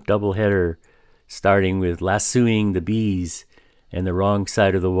McLeod doubleheader, starting with Lassoing the Bees and The Wrong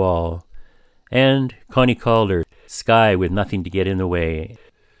Side of the Wall, and Connie Calder, Sky with Nothing to Get in the Way.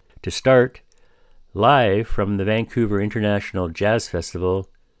 To start, live from the Vancouver International Jazz Festival,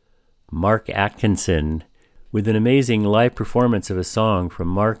 Mark Atkinson, with an amazing live performance of a song from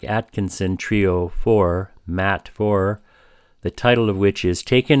Mark Atkinson Trio 4, Mat 4, the title of which is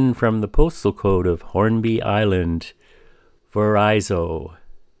taken from the postal code of Hornby Island, Verizon.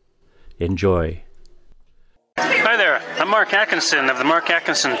 Enjoy. Hi there, I'm Mark Atkinson of the Mark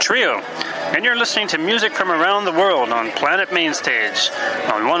Atkinson Trio, and you're listening to music from around the world on Planet Mainstage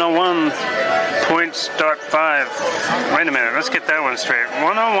on 101.5. Wait a minute, let's get that one straight.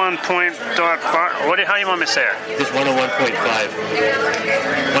 101.5. How do you want me to say it? Just 101.5.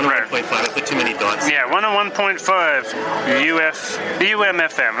 101.5. I put too many dots. Yeah, 101.5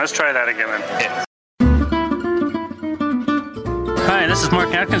 UMFM. Let's try that again then. Okay. Hi, this is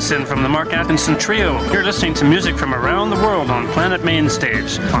Mark Atkinson from the Mark Atkinson Trio. You're listening to music from around the world on Planet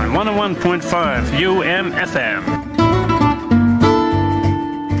Mainstage on 101.5 UMFM.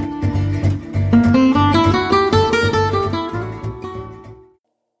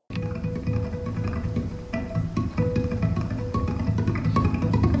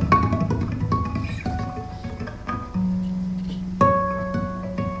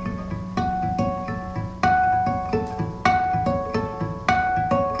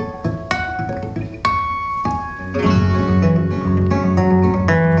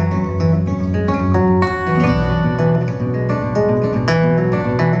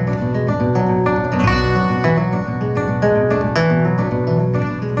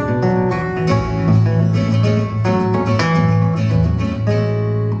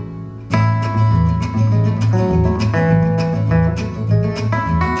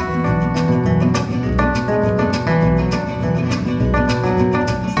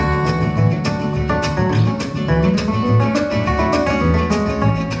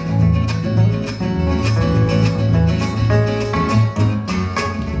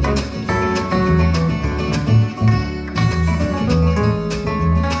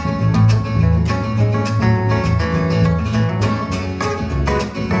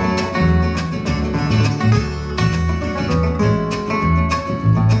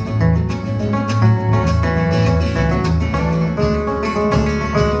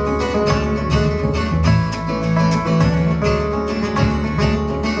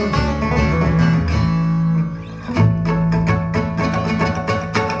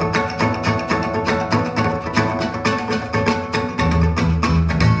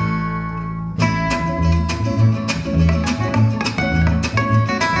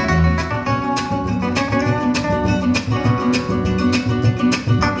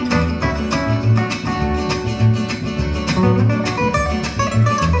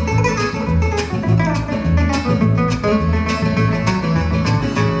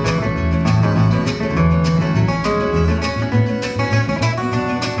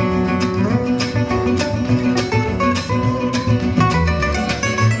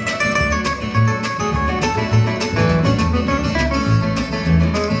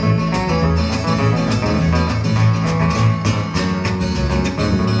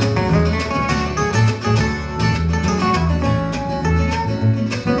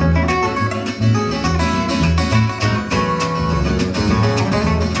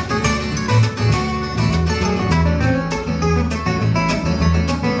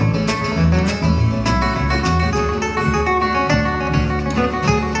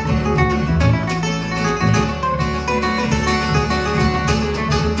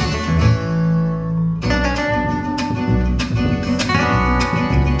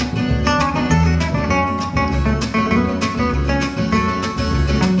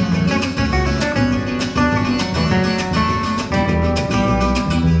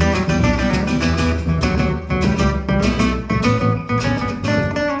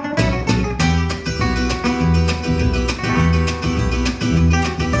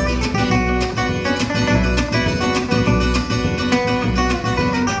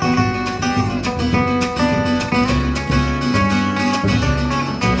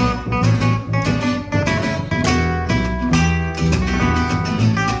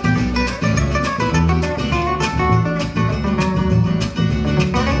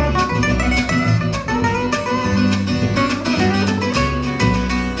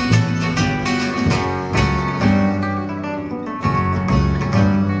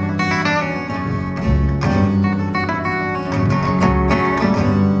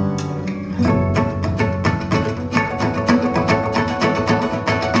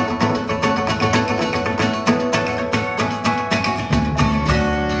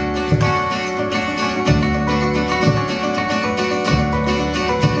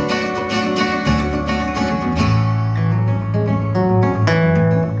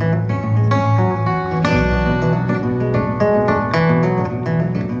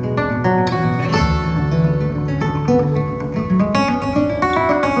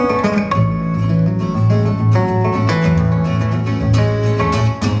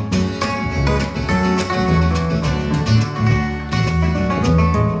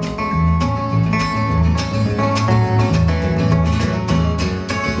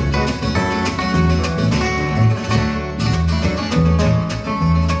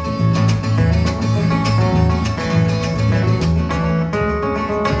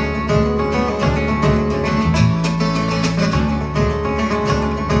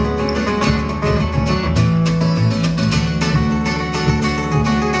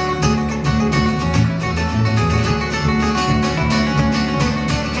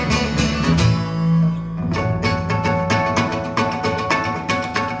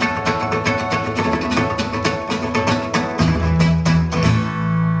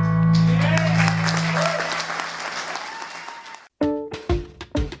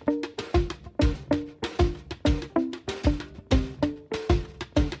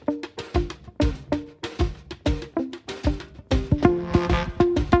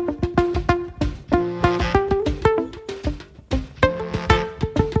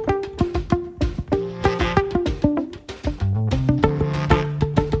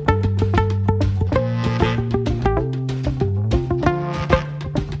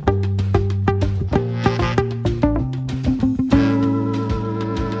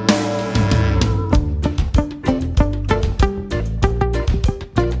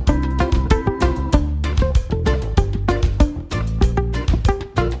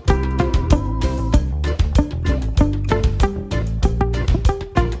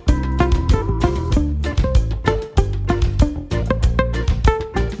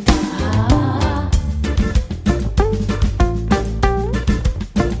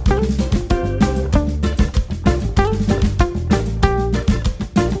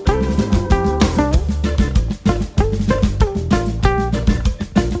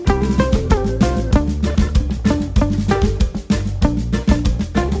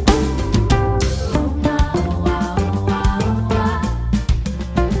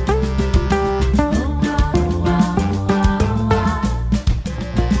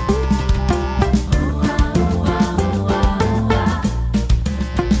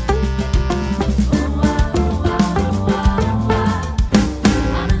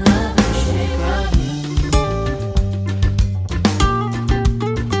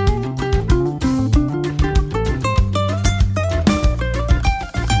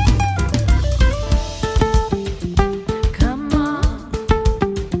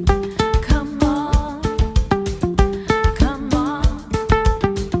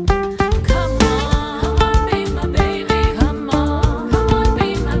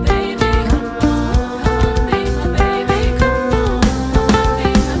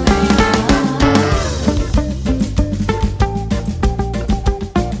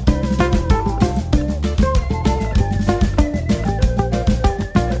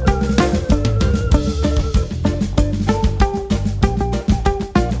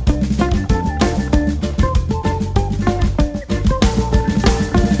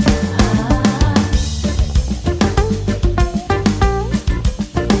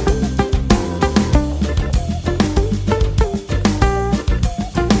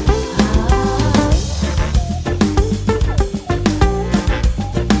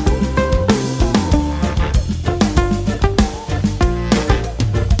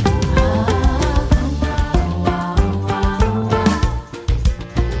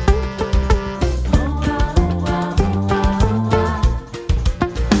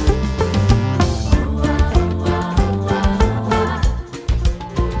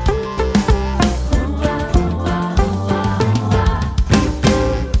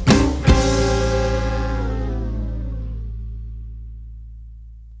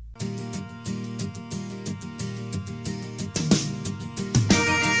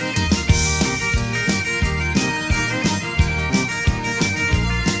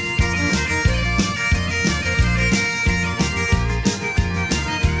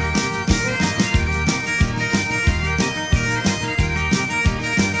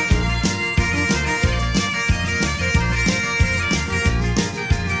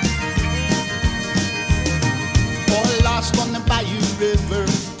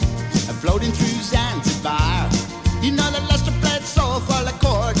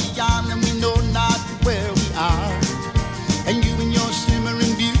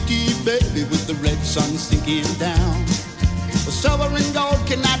 the sun sinking down. But silver and gold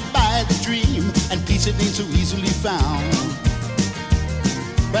cannot buy the dream, and peace it ain't so easily found.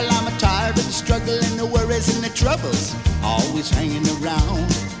 Well, I'm tired of the struggle and the worries and the troubles always hanging around.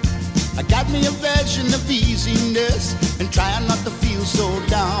 I got me a version of easiness and trying not to feel so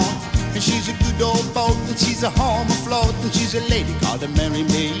down. And she's a good old boat, and she's a home afloat, and she's a lady called a Mary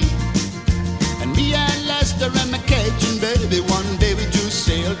Maid. And me and Lester and my Cajun baby, one day we just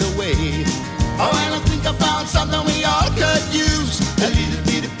sailed away. Oh, and I think I found something we all could use, a little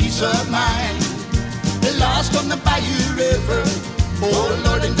bit of peace of mind. Lost on the Bayou River, oh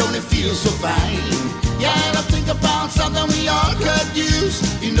Lord, and don't it feel so fine. Yeah, and I think I found something we all could use.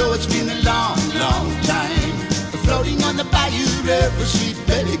 You know it's been a long, long time, floating on the Bayou River, sweet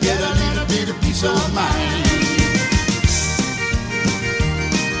baby, get a little bit of peace of mind.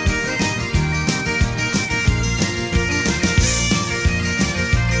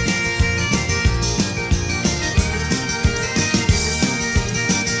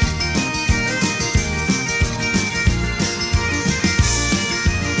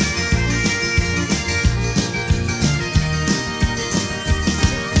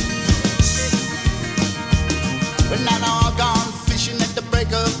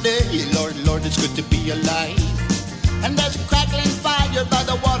 Lord, Lord, it's good to be alive. And there's a crackling fire by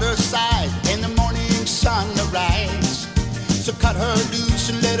the waterside, and the morning sun arise. So cut her loose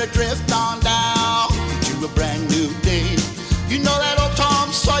and let her drift on down to a brand new day. You know that old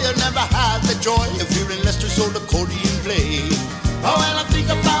Tom Sawyer never had the joy of hearing Lester's old accordion play. Oh, and I think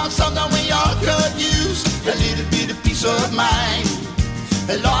I found something we all could use, a little bit of peace of mind.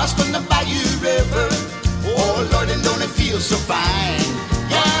 Lost on the Bayou River, oh Lord, and don't it feel so fine.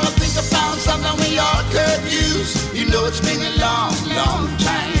 Yeah, I think I found something we all could use. You know it's been a long, long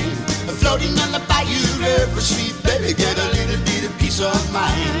time, floating on the Bayou River, sweet baby, get a little bit of peace of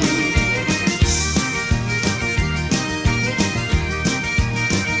mind.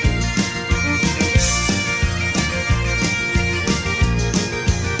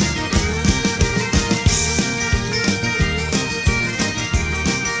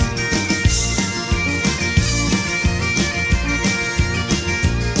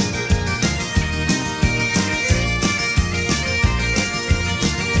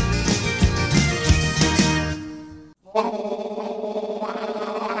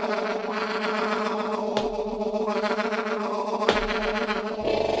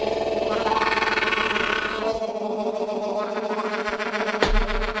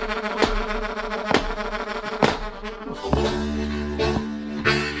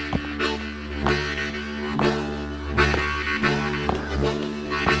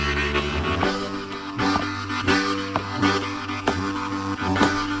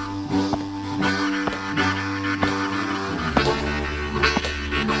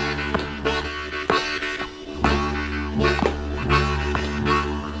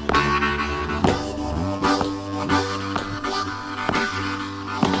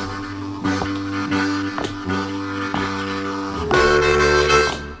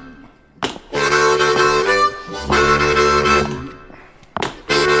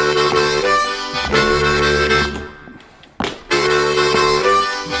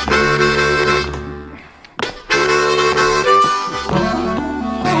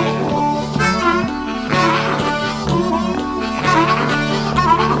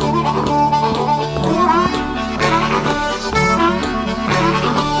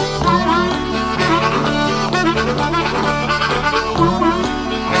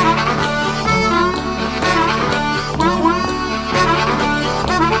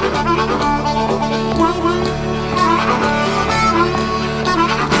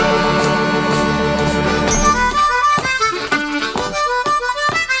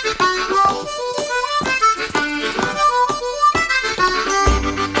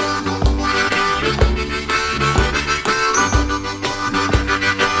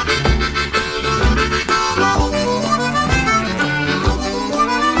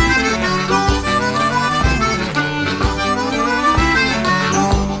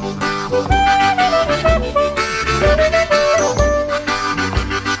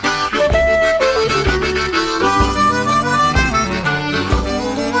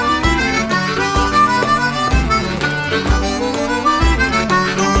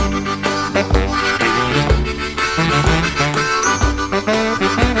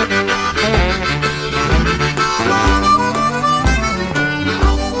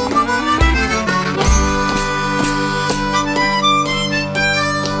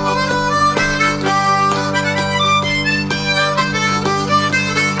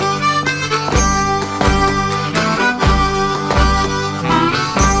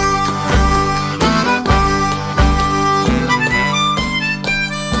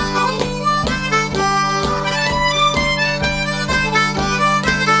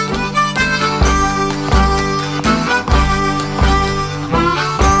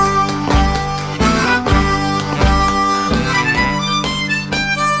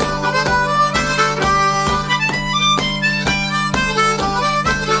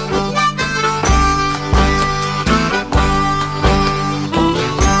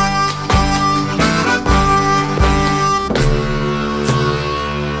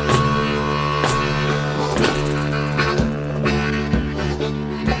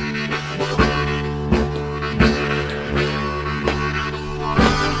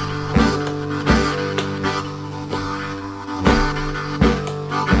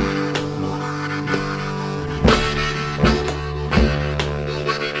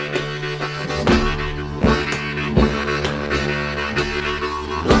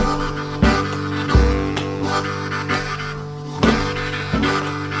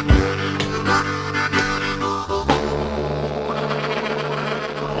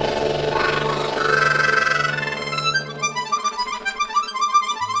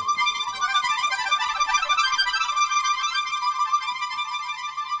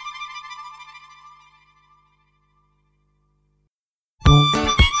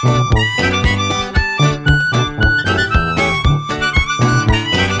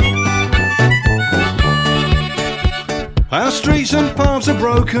 Our streets and paths are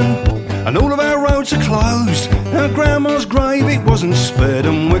broken, and all of our roads are closed. Our grandma's grave, it wasn't spared,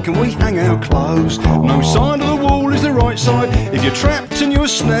 and where can we hang our clothes? No side of the wall is the right side. If you're trapped and you're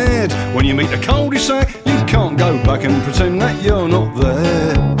snared, when you meet a cul-de-sac, you can't go back and pretend that you're not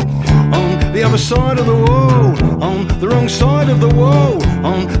there. On the other side of the wall, on the wrong side of the wall,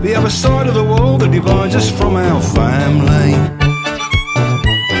 on the other side of the wall that divides us from our family.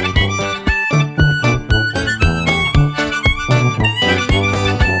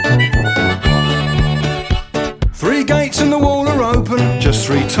 And the wall are open just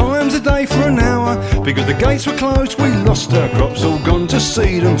 3 times a day for an hour. Because the gates were closed, we lost our crops, all gone to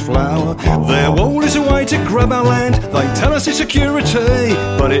seed and flower. Their wall is a way to grab our land, they tell us it's security,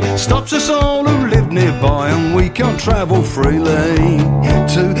 but it stops us all who live nearby, and we can't travel freely.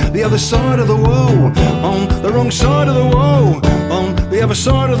 To the other side of the wall, on the wrong side of the wall, on the other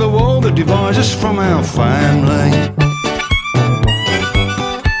side of the wall that divides us from our family.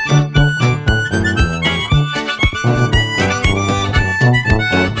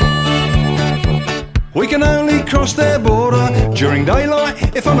 We can only cross their border during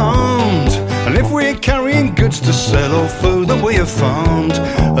daylight if unarmed, and if we're carrying goods to sell or food that we have farmed.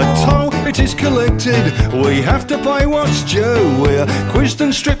 A toll, it is collected, we have to pay what's due. We're quizzed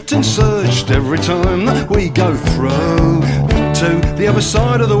and stripped and searched every time that we go through. To the other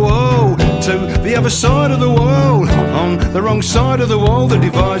side of the wall, to the other side of the wall, on the wrong side of the wall that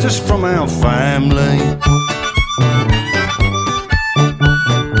divides us from our family.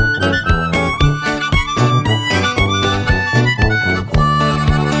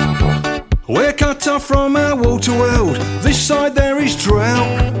 We're cut off from our water world, this side there is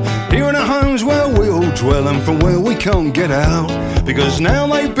drought. Here in our homes where we all dwell, and from where we can't get out. Because now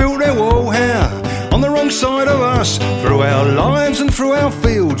they built their wall here, on the wrong side of us. Through our lives and through our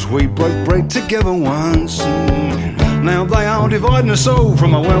fields, we broke bread together once. Now they are dividing us all,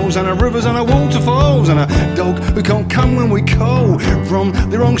 from our wells and our rivers and our waterfalls, and a dog who can't come when we call. From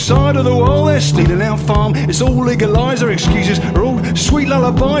the wrong side of the wall, they're stealing our farm. It's all legalised, their excuses are all sweet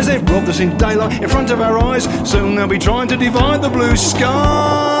lullabies. They've robbed us in daylight in front of our eyes. Soon they'll be trying to divide the blue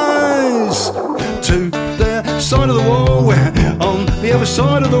skies. To their side of the wall, on the other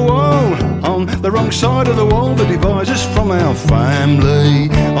side of the wall, on the wrong side of the wall that divides us from our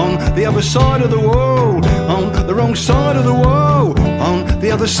family. On the other side of the wall, on the wrong side of the wall, on the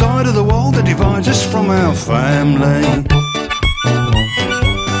other side of the wall that divides us from our family.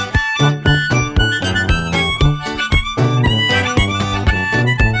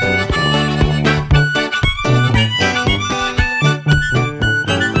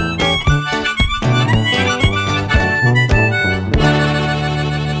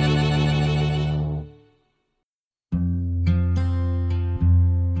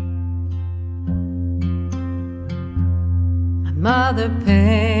 Mother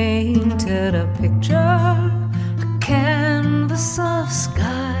painted a picture, a canvas of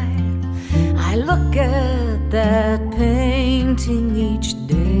sky. I look at that painting each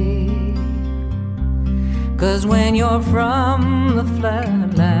day. 'Cause when you're from the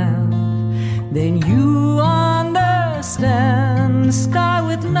flatland, then you understand the sky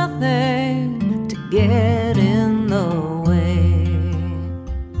with nothing to get in the way.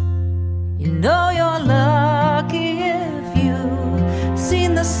 You know you're lucky if you've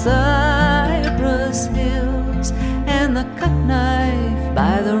seen the cypress hills and the cut knife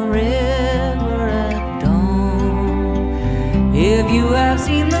by the river at dawn. If you have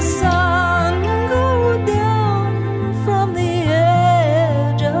seen the sun go down from the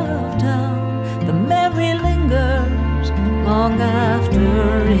edge of town, the memory lingers long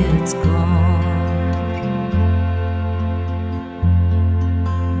after it's gone.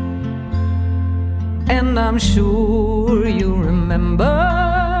 And I'm sure you remember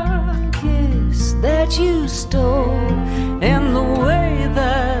the kiss that you stole and the way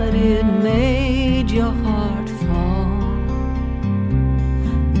that it made your heart fall.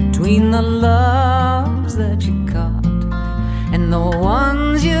 Between the loves that you caught and the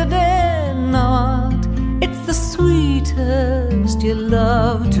ones you did not, it's the sweetest you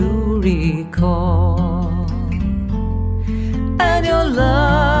love to recall. And you're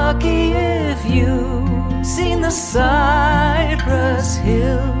lucky if you've seen the cypress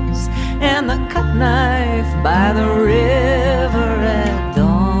hills and the cut knife by the river at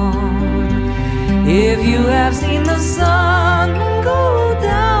dawn. If you have seen the sun go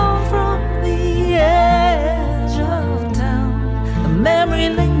down from the edge of town, the memory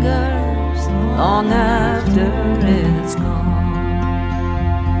lingers long after it's gone.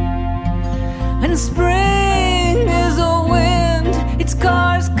 And spring is a wind, its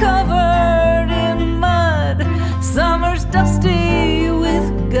cars covered in mud. Summer's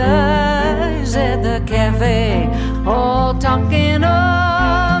talking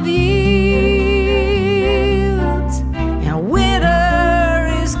of yields. And winter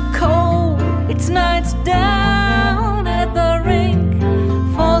is cold, its nights down at the rink.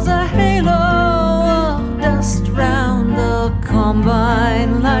 Falls a halo of dust round the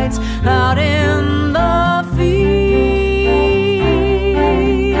combine lights out in the fields.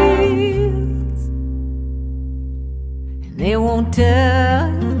 And they won't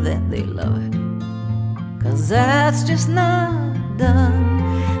tell you that they love it, 'cause that's just not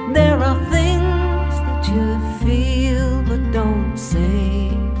done. There are things that you feel but don't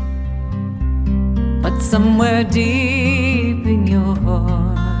say, but somewhere deep in your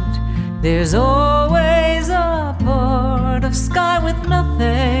heart there's always a part of sky with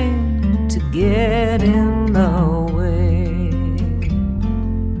nothing to get in the way.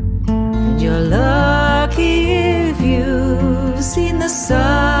 And you're lucky if you've seen the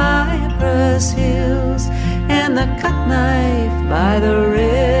cypress hills and the cut knife by the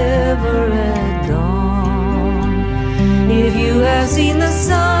river at dawn. If you have seen the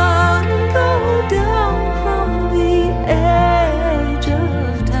sun go down from the edge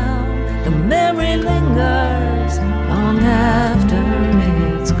of town, the memory lingers long after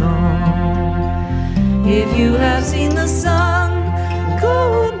it's gone. If you have seen the sun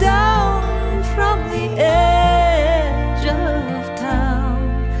go down from the edge of town,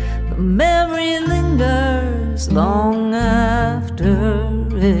 the memory lingers long after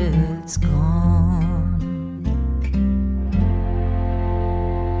it's gone.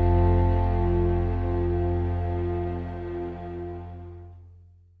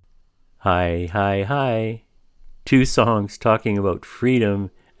 Hi, hi, hi. 2 songs talking about freedom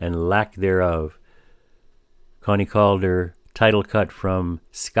and lack thereof. Connie Calder, title cut from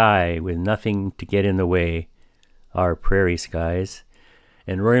Sky with Nothing to Get in the Way, Our Prairie Skies.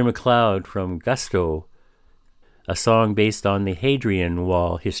 And Rory McLeod from Gusto, a song based on the Hadrian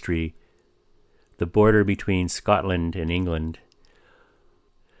Wall history, the border between Scotland and England.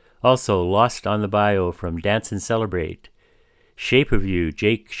 Also, Lost on the Bayou from Dance and Celebrate, Shape of You,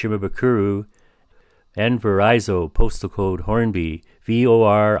 Jake Shimabukuro, and Verizo, postal code Hornby,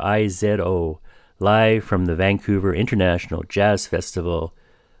 Vorizo, live from the Vancouver International Jazz Festival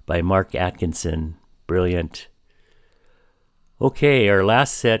by Mark Atkinson. Brilliant. Okay, our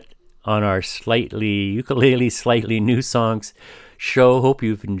last set on our ukulele slightly new songs show. Hope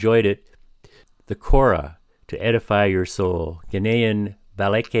you've enjoyed it. The Kora, To Edify Your Soul, Ghanaian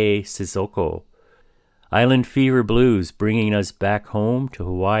Baleke Sissoko. Island Fever Blues, bringing us back home to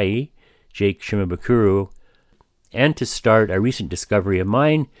Hawaii, Jake Shimabukuro. And to start a recent discovery of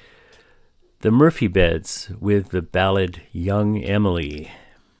mine, the Murphy Beds with the ballad Young Emily.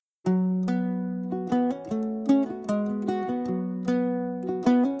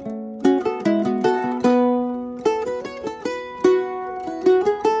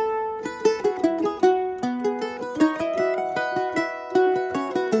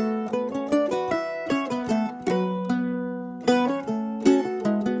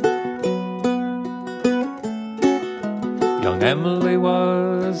 Emily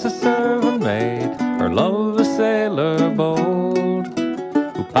was a servant maid, her love a sailor bold,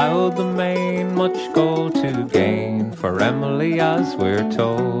 who ploughed the main, much gold to gain for Emily, as we're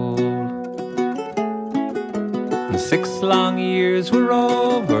told. And 6 long years were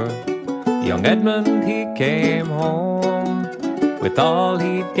over, young Edmund he came home, with all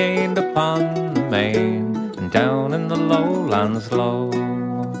he'd gained upon the main, and down in the lowlands low.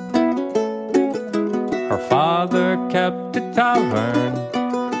 Her father kept a tavern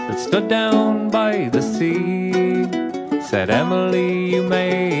that stood down by the sea. Said, Emily, you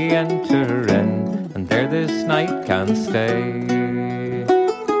may enter in, and there this night can stay.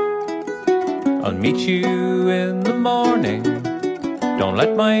 I'll meet you in the morning, don't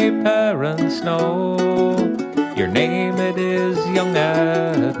let my parents know. Your name it is young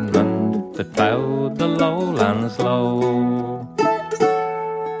Edmund, that ploughed the lowlands low.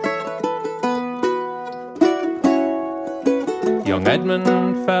 Young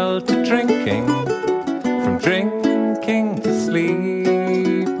Edmund fell to drinking, from drinking to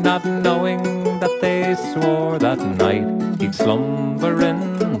sleep, not knowing that they swore that night he'd slumber in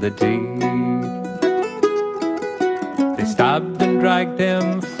the deep. They stabbed and dragged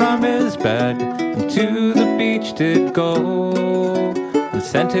him from his bed, and to the beach did go, and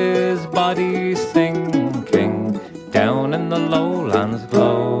sent his body sinking down in the lowlands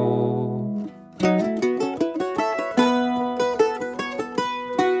below.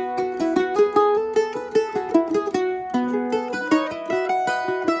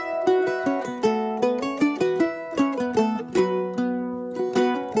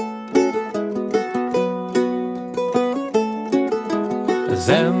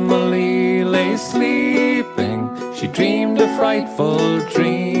 Emily lay sleeping, she dreamed a frightful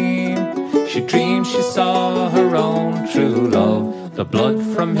dream. She dreamed she saw her own true love, the blood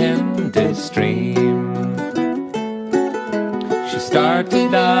from him did stream. She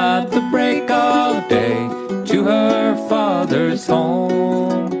started at the break of day to her father's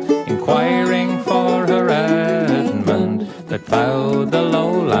home, inquiring for her Edmund that ploughed the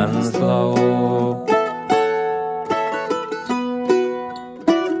lowlands low.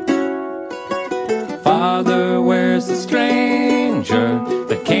 Father, where's the stranger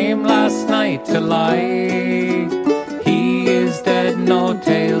that came last night to lie? He is dead, no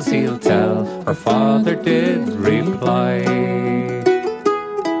tales he'll tell, her father did reply.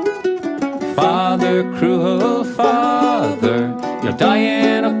 Father, cruel father, you'll die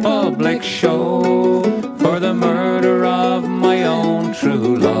in a public show for the murder of my own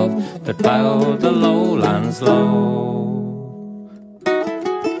true love that ploughed the lowlands low.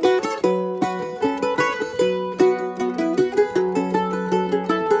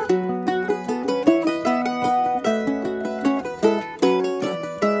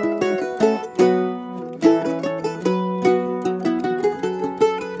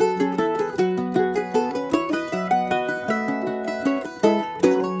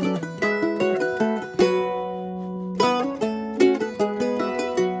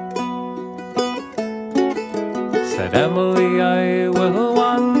 Said Emily, I will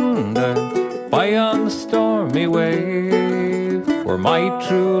wander by on the stormy wave, where my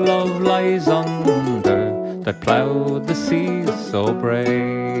true love lies under, that ploughed the seas so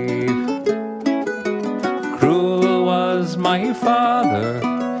brave. Cruel was my father,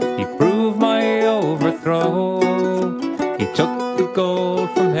 he proved my overthrow. He took the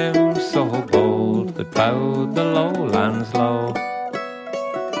gold from him so bold, that ploughed the lowlands low.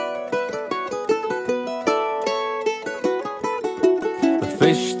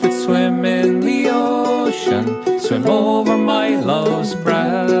 Fish that swim in the ocean swim over my love's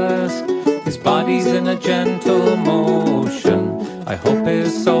breast. His body's in a gentle motion, I hope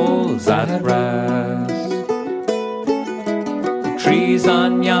his soul's at rest. The trees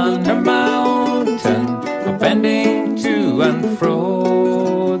on yonder mountain are bending to and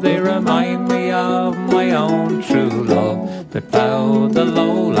fro, they remind me of my own true love that ploughed the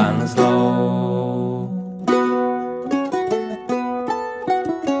lowlands low.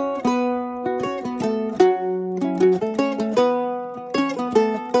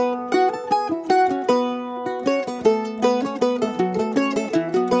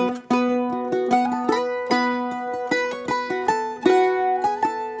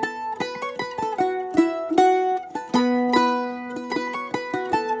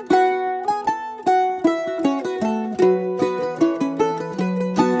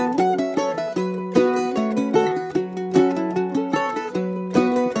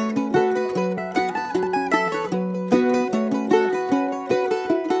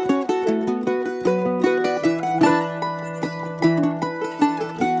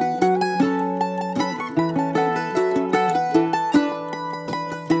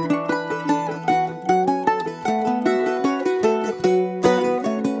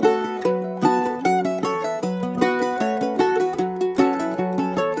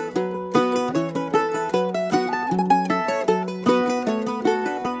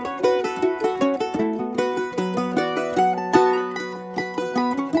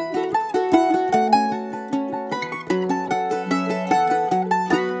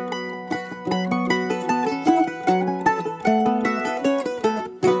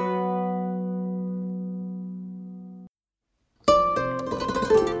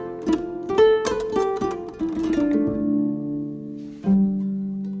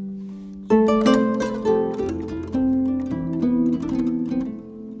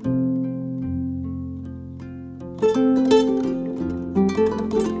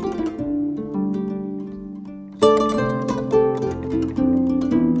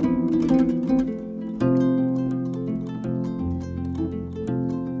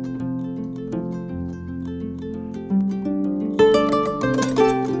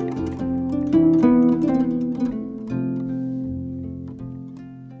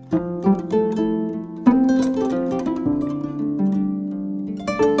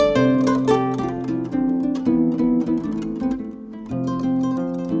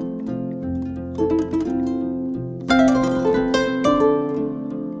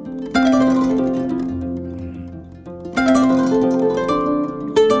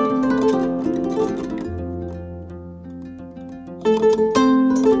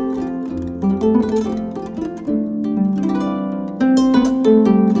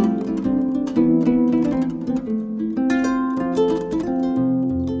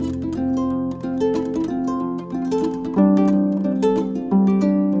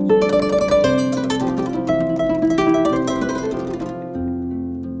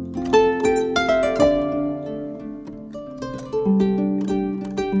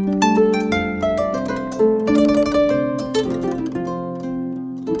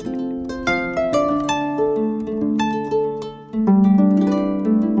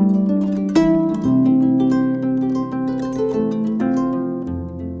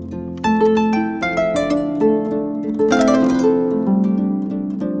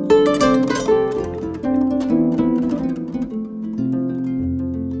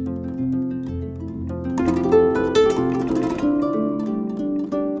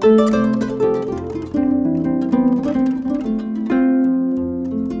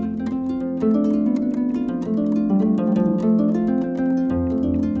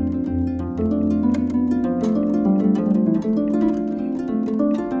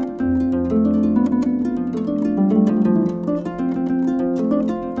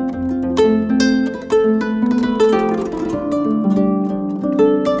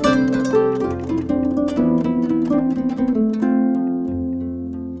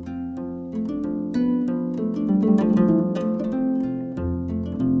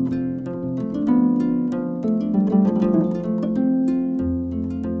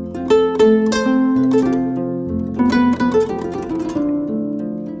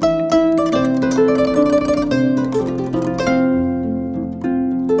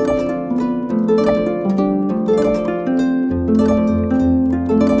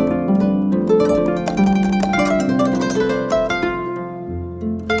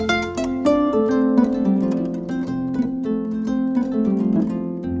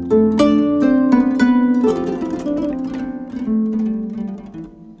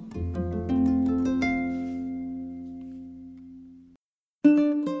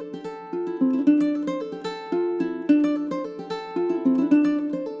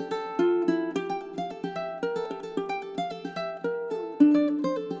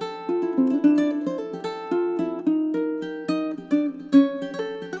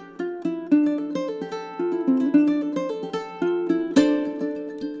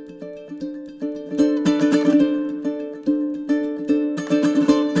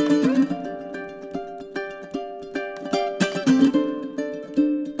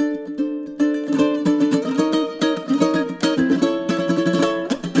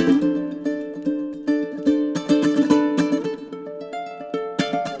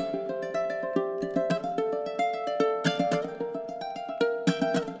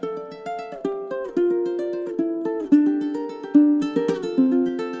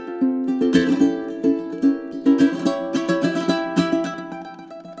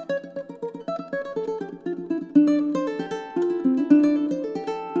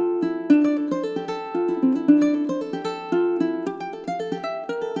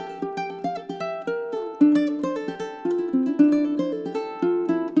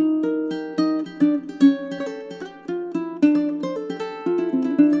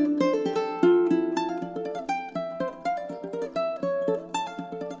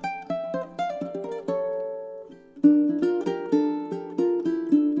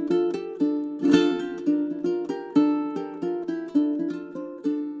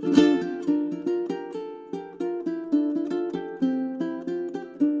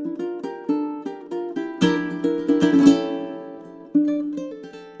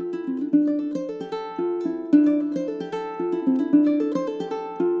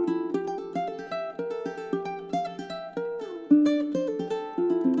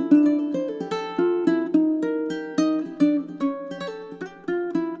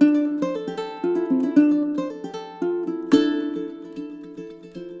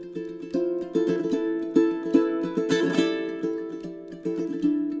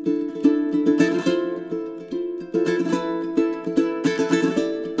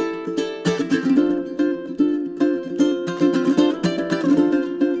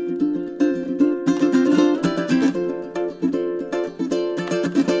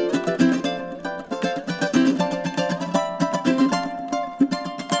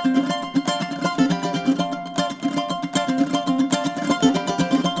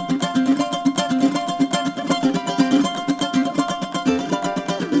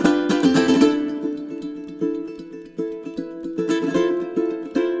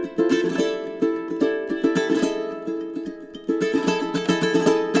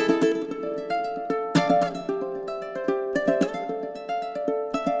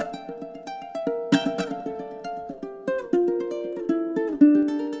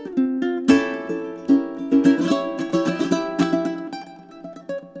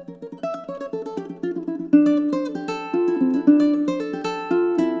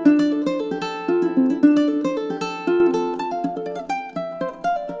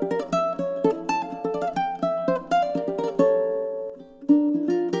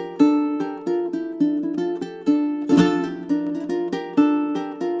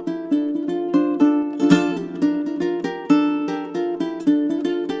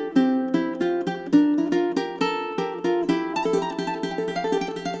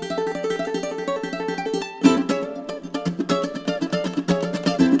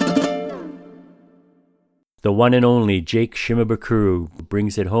 The one and only Jake Shimabukuro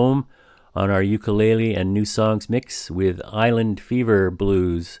brings it home on our ukulele and new songs mix with Island Fever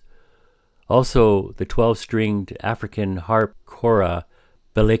Blues. Also, the 12-stringed African harp kora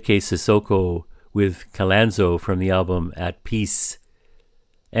Beleke Sissoko with Kalanzo from the album At Peace.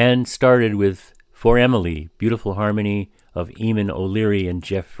 And started with For Emily, beautiful harmony of Eamon O'Leary and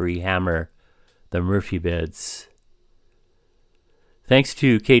Jeffrey Hammer, the Murphy Beds. Thanks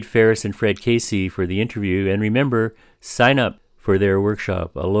to Kate Ferris and Fred Casey for the interview, and remember, sign up for their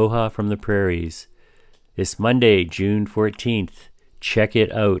workshop, Aloha from the Prairies. It's Monday, June 14th. Check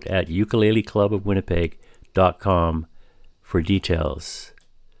it out at ukuleleClubofWinnipeg.com for details.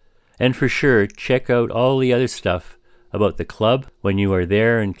 And for sure, check out all the other stuff about the club when you are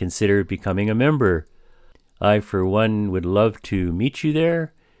there and consider becoming a member. I, for one, would love to meet you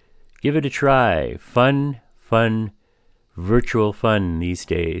there. Give it a try. Fun, virtual fun these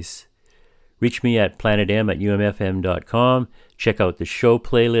days. Reach me at planetm@umfm.com. Check out the show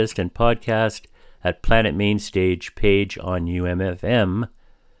playlist and podcast at Planet Mainstage page on UMFM.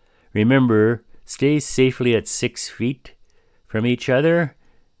 Remember, stay safely at 6 feet from each other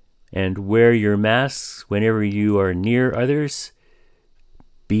and wear your masks whenever you are near others.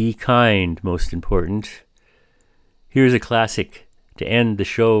 Be kind, most important. Here's a classic to end the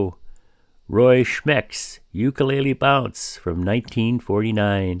show. Roy Schmeck's Ukulele Bounce from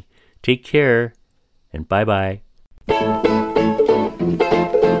 1949. Take care, and bye-bye.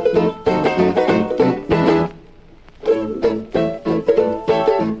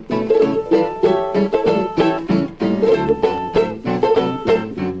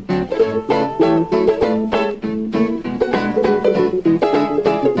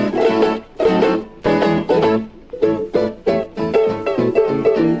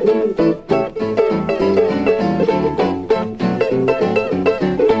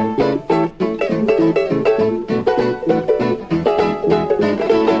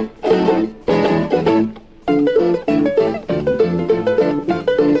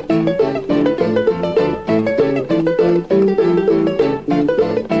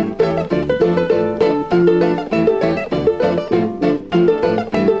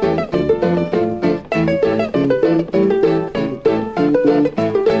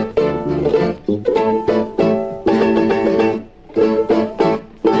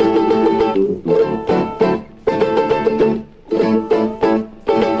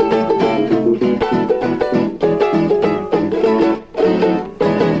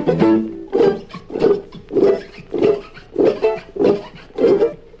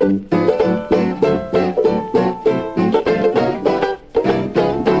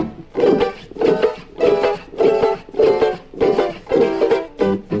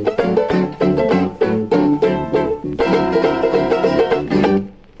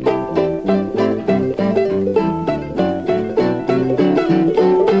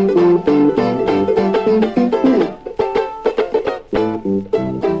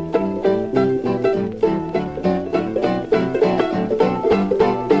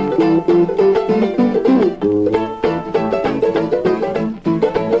 Thank you.